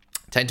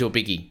 Taine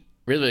Tuapiki,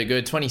 really, really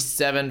good.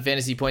 27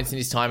 fantasy points in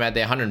his time out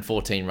there,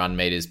 114 run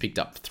meters, picked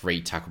up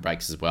 3 tackle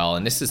breaks as well,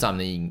 and this is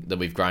something that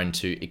we've grown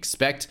to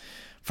expect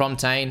from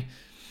Taine.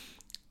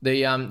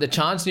 The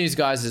Chance news,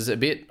 guys, is a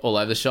bit all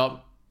over the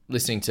shop.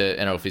 Listening to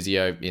NRL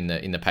Physio in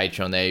the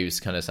Patreon there, he was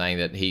kind of saying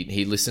that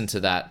he listened to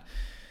that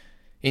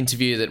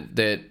interview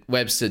that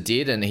Webster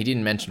did, and he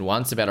didn't mention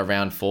once about a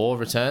round 4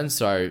 return,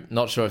 so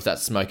not sure if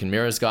that's smoke and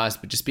mirrors, guys,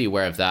 but just be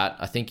aware of that.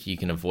 I think you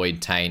can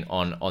avoid Taine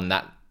on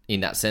that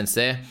in that sense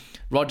there.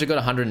 Roger got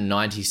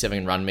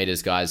 197 run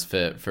meters, guys,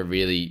 for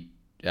really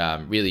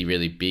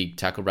big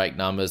tackle break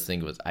numbers. I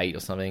think it was 8 or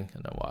something. I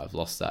don't know why I've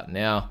lost that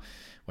now.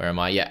 Where am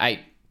I? Yeah, 8.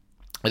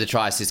 With a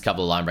try assist,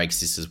 couple of line break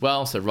assists as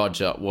well. So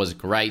Roger was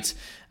great.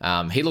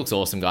 He looks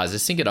awesome, guys. I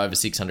think at over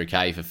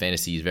 600k for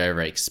fantasy is very,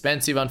 very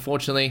expensive,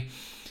 unfortunately.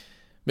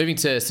 Moving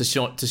to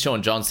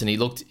Shaun Johnson, he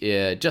looked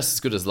just as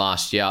good as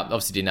last year.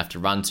 Obviously didn't have to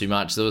run too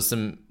much. There was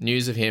some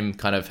news of him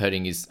kind of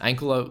hurting his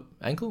ankle?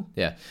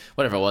 Yeah,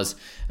 whatever it was,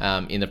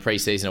 in the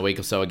preseason a week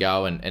or so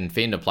ago. And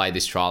for him to play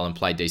this trial and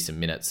play decent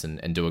minutes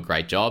and do a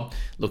great job,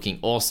 looking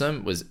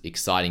awesome, was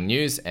exciting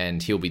news.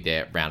 And he'll be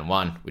there round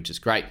 1, which is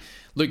great.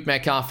 Luke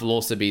Metcalf will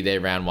also be there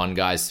round 1,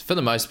 guys. For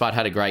the most part,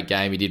 had a great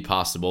game. He did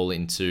pass the ball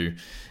into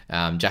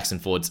Jackson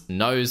Ford's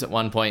nose at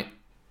one point.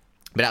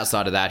 But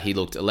outside of that, he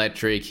looked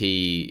electric.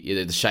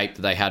 The shape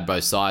that they had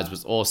both sides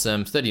was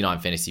awesome. 39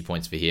 fantasy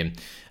points for him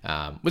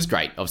was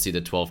great. Obviously,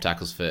 the 12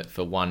 tackles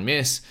for 1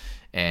 miss,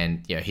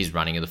 and his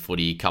running of the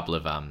footy, couple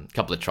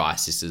of try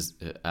assists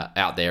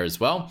out there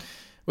as well,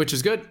 which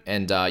was good.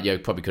 And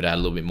probably could add a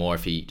little bit more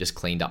if he just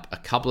cleaned up a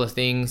couple of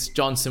things.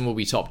 Johnson will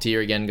be top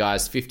tier again,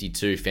 guys.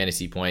 52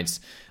 fantasy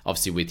points.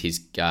 Obviously, with his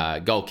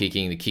goal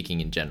kicking, the kicking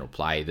in general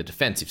play, the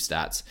defensive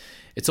stats,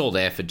 it's all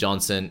there for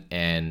Johnson,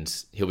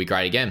 and he'll be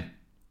great again.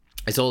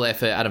 It's all there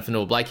for Adam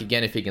Fanua-Blake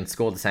again if he can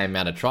score the same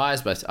amount of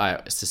tries, but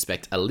I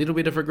suspect a little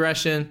bit of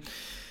regression.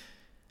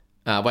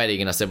 Wade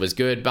Egan, I said, was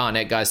good.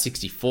 Barnett, guys,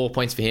 64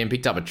 points for him.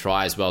 Picked up a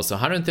try as well. So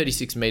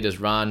 136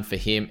 meters run for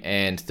him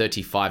and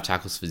 35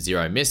 tackles for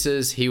 0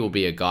 misses. He will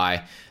be a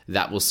guy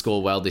that will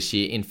score well this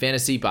year in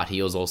fantasy, but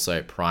he was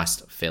also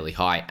priced fairly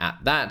high at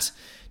that.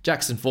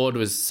 Jackson Ford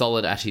was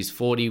solid at his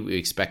 40. We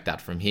expect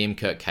that from him.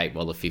 Kurt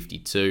Capewell, a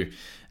 52.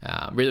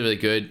 Really, really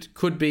good.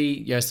 Could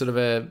be sort of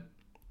a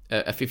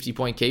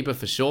 50-point keeper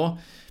for sure,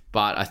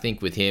 but I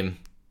think with him,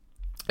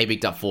 he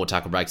picked up 4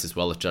 tackle breaks as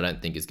well, which I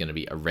don't think is going to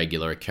be a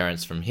regular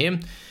occurrence from him.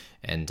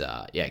 And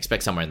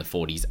expect somewhere in the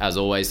 40s as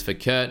always for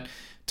Kurt.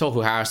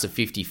 Tohu Harris of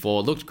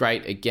 54 looked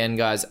great again,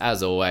 guys.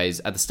 As always,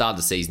 at the start of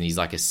the season, he's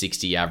like a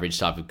 60 average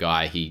type of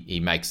guy. He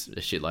makes a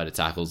shitload of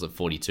tackles at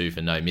 42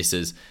 for no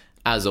misses,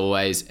 as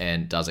always,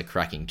 and does a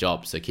cracking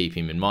job. So keep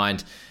him in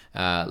mind.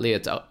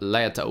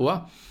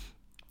 Leataua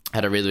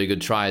had a really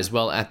good try as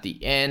well at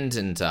the end.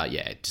 And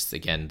just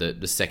again,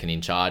 the second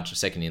in charge,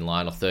 second in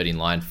line or third in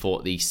line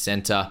for the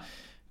center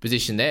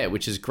position there,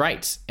 which is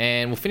great.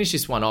 And we'll finish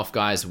this one off,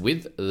 guys,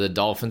 with the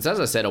Dolphins. As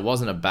I said, it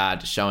wasn't a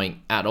bad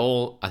showing at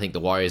all. I think the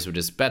Warriors were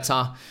just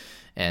better.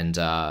 And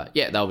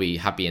they'll be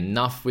happy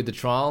enough with the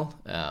trial.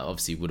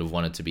 Obviously would have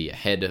wanted to be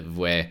ahead of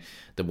where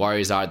the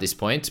Warriors are at this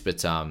point. But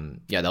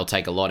they'll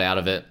take a lot out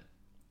of it.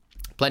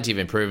 Plenty of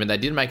improvement. They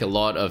did make a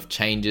lot of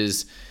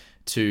changes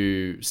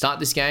to start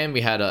this game.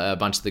 We had a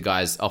bunch of the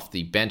guys off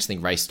the bench. I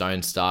think Ray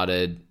Stone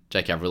started.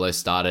 Jake Averillo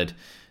started.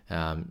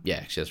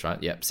 Actually, that's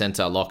right. Yep.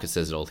 Center, Locker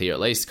says it all here at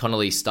least.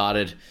 Connolly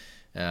started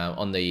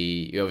on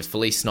the... With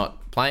Felice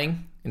not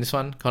playing in this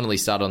one. Connolly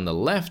started on the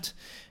left.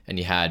 And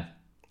you had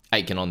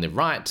Aiken on the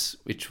right,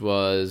 which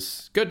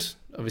was good.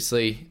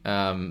 Obviously,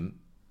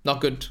 not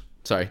good.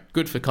 Sorry,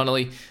 good for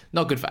Connolly.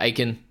 Not good for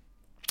Aiken,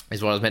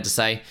 is what I was meant to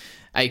say.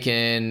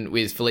 Aiken,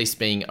 with Felice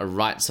being a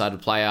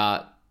right-sided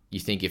player, you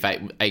think if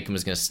Aiken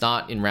was going to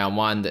start in round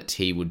 1, that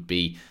he would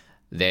be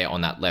there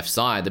on that left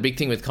side. The big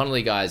thing with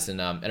Connolly, guys, and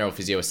NRL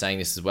Physio was saying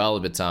this as well,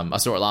 but I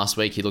saw it last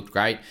week. He looked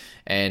great.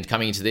 And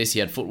coming into this, he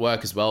had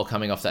footwork as well,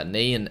 coming off that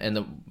knee. And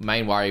the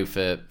main worry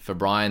for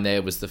Brian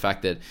there was the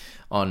fact that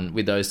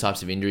with those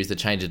types of injuries, the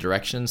change of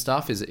direction and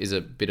stuff is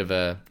a bit of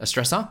a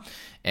stressor.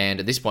 And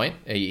at this point,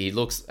 he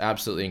looks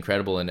absolutely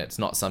incredible, and it's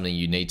not something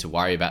you need to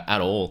worry about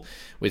at all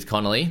with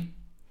Connolly.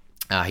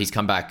 He's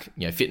come back,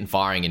 fit and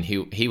firing, and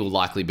he will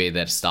likely be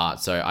there to start.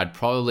 So I'd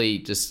probably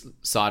just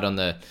side on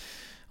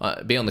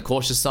be on the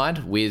cautious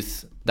side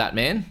with that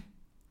man.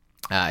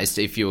 As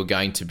to if you were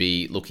going to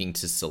be looking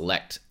to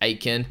select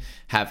Aiken,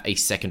 have a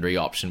secondary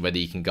option, whether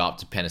you can go up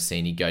to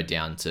Penasini, go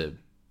down to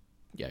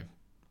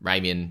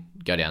Ramian,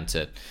 go down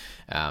to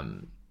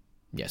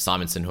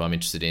Simonson, who I'm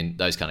interested in.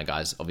 Those kind of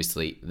guys,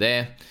 obviously,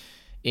 there.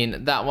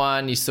 In that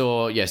one, you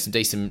saw some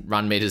decent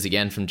run meters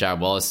again from Jared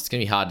Wallace. It's going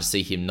to be hard to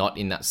see him not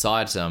in that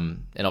side.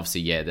 And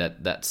obviously,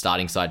 that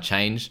starting side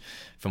changed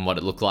from what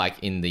it looked like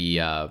in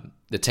the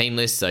team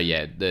list. So,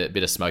 the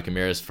bit of smoke and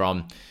mirrors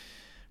from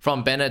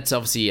Bennett.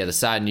 Obviously, the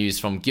sad news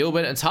from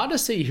Gilbert. It's hard to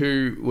see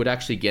who would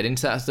actually get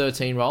into that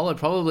 13 role. It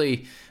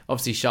probably,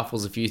 obviously,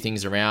 shuffles a few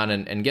things around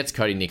and gets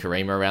Cody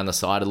Nikorima around the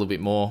side a little bit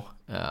more.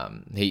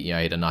 He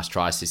had a nice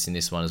try assist in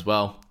this one as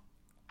well.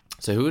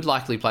 So who would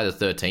likely play the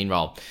 13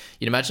 role?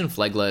 You'd imagine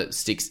Flegler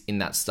sticks in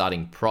that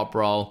starting prop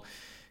role.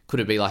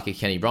 Could it be like a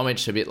Kenny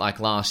Bromwich, a bit like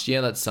last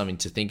year? That's something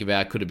to think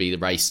about. Could it be the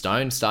Ray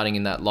Stone starting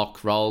in that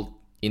lock role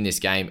in this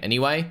game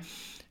anyway?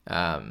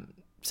 A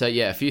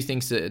few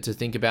things to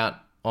think about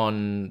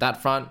on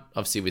that front.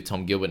 Obviously with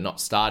Tom Gilbert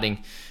not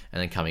starting and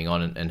then coming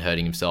on and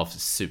hurting himself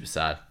is super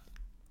sad.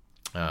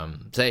 So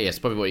yeah, it's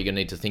probably what you're going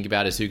to need to think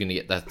about is who's going to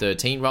get that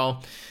 13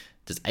 role.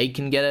 Does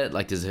Aitken get it?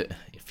 Like, there's a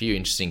few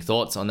interesting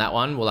thoughts on that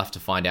one. We'll have to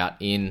find out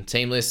in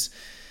team lists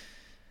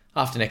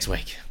after next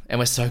week. And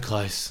we're so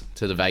close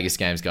to the Vegas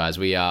games, guys.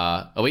 We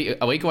are a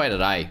week away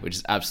today, which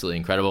is absolutely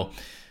incredible.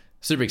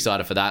 Super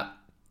excited for that.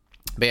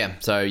 But yeah,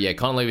 so yeah,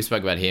 Connolly, we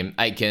spoke about him.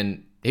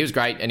 Aitken, he was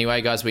great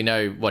anyway, guys. We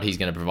know what he's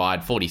going to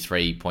provide.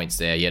 43 points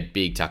there. He had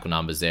big tackle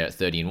numbers there at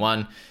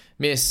 30-1.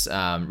 Miss,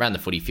 ran the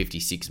footy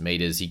 56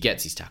 metres. He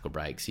gets his tackle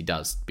breaks. He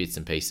does bits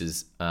and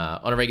pieces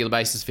on a regular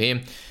basis for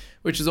him,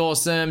 which is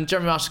awesome.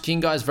 Jeremy Marshall-King,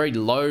 guys, very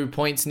low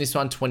points in this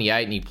one,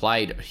 28, and he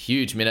played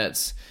huge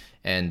minutes.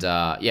 And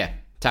yeah,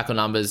 tackle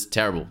numbers,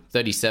 terrible.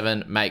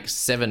 37, makes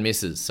 7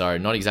 misses. So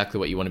not exactly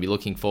what you want to be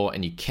looking for,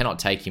 and you cannot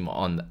take him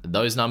on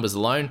those numbers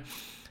alone.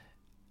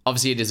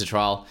 Obviously, it is a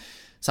trial.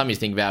 Something to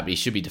think about, but he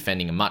should be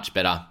defending much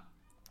better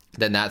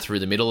than that through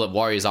the middle.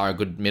 Warriors are a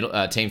good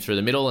team through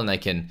the middle, and they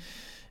can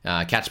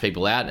catch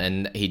people out,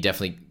 and they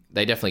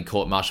definitely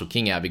caught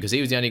Marshall-King out because he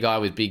was the only guy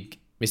with big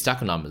missed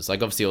tackle numbers.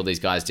 Like, obviously all these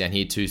guys down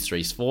here, 2s,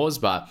 3s, 4s,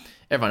 but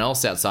everyone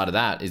else outside of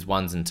that is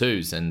 1s and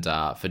 2s. And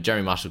for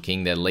Jeremy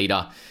Marshall-King, their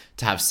leader,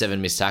 to have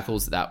 7 missed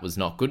tackles, that was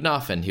not good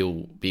enough, and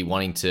he'll be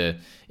wanting to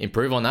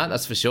improve on that,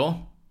 that's for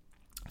sure.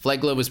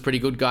 Flegler was pretty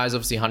good, guys.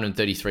 Obviously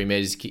 133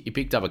 metres. He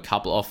picked up a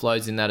couple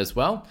offloads in that as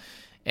well,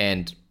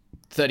 and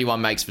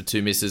 31 makes for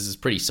 2 misses is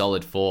pretty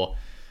solid for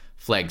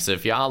Fleg. So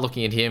if you are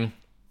looking at him,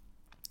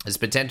 there's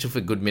potential for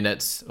good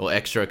minutes or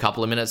extra a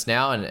couple of minutes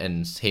now,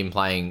 and him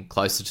playing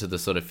closer to the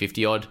sort of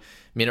 50-odd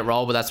minute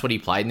role, but that's what he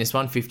played in this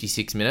one,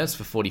 56 minutes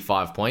for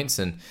 45 points.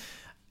 And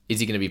is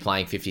he going to be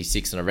playing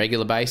 56 on a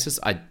regular basis?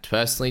 I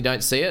personally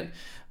don't see it,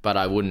 but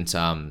I wouldn't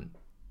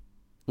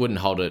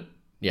hold it.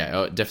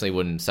 Yeah, I definitely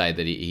wouldn't say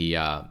that he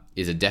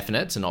is a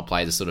definite to not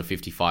play the sort of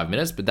 55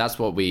 minutes, but that's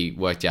what we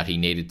worked out he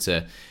needed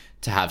to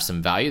have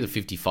some value, the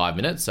 55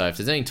 minutes. So if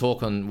there's any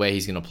talk on where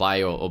he's going to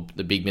play or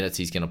the big minutes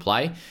he's going to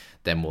play,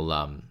 then we'll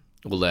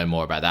learn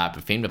more about that.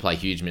 But for him to play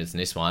huge minutes in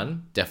this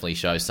one definitely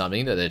shows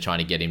something that they're trying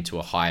to get him to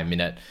a higher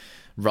minute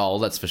role,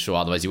 that's for sure.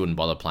 Otherwise, you wouldn't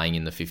bother playing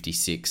in the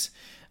 56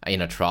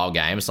 in a trial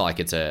game. It's not like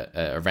it's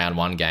a round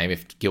one game.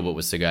 If Gilbert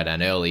was to go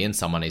down early and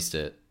someone needs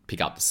to pick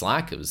up the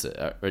slack, it was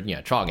a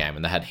trial game,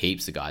 and they had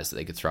heaps of guys that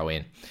they could throw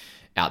in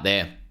out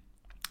there.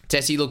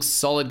 Tessie looks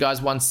solid,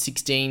 guys.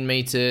 116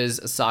 metres,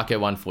 Asako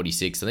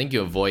 146. I think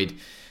you avoid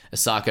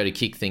Asako to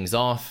kick things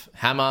off.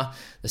 Hammer,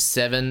 the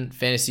 7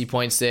 fantasy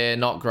points there,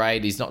 not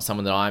great. He's not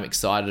someone that I'm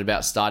excited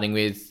about starting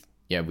with.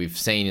 Yeah, we've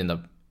seen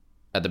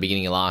at the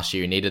beginning of last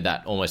year, he needed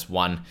that almost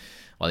one.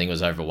 I think it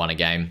was over 1 a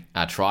game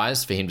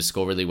tries for him to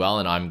score really well,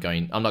 and I'm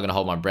not going to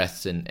hold my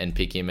breath and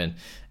pick him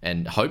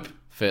and hope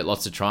for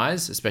lots of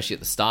tries, especially at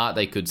the start.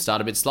 They could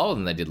start a bit slower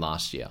than they did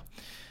last year.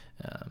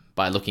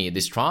 By looking at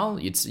this trial,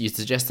 you'd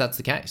suggest that's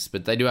the case,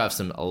 but they do have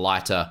some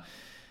lighter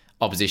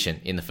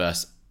opposition in the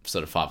first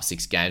sort of 5 or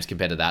 6 games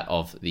compared to that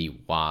of the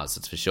Wars,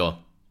 that's for sure.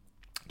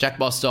 Jack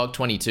Bostock,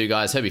 22,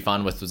 guys. Herbie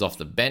Farnworth was off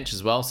the bench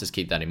as well, so just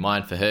keep that in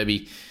mind for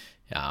Herbie.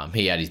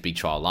 He had his big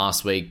trial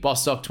last week.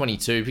 Bostock,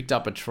 22, picked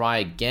up a try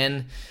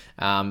again.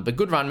 But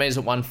good run meters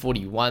at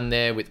 141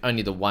 there with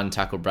only the 1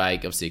 tackle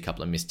break. Obviously, a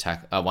couple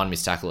of one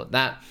missed tackle at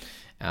that.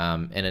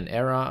 And an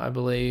error, I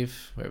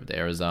believe, wherever the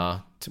errors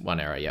are. 1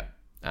 error, yep.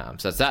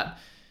 So that's that.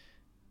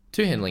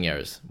 2 handling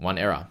errors, 1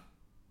 error.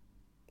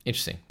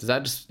 Interesting.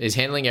 Is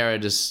handling error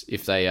just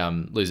if they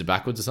lose it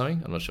backwards or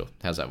something? I'm not sure.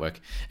 How's that work?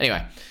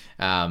 Anyway,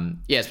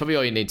 it's probably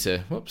all you need to...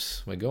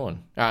 Whoops, we're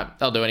gone. All right,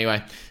 that'll do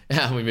anyway.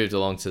 We moved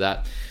along to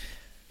that.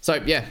 So,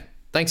 yeah,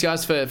 thanks,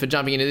 guys, for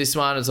jumping into this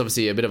one. It's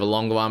obviously a bit of a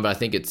longer one, but I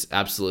think it's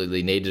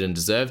absolutely needed and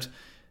deserved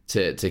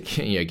to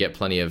get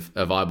plenty of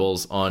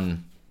eyeballs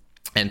on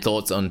and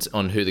thoughts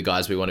on who the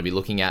guys we want to be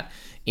looking at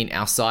in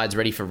our sides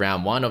ready for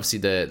round 1. Obviously,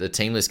 the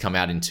team list come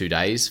out in 2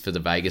 days for the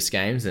Vegas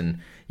games, and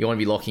you want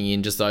to be locking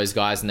in just those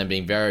guys and then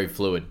being very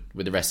fluid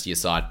with the rest of your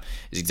side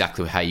is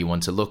exactly how you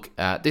want to look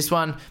at this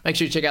one. Make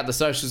sure you check out the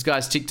socials,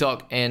 guys,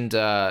 TikTok and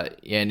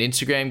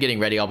Instagram. Getting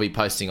ready, I'll be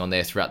posting on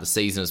there throughout the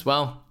season as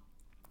well.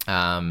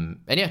 And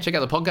yeah, check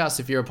out the podcast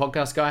if you're a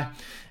podcast guy,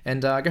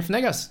 and go from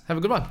there, guys. Have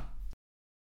a good one.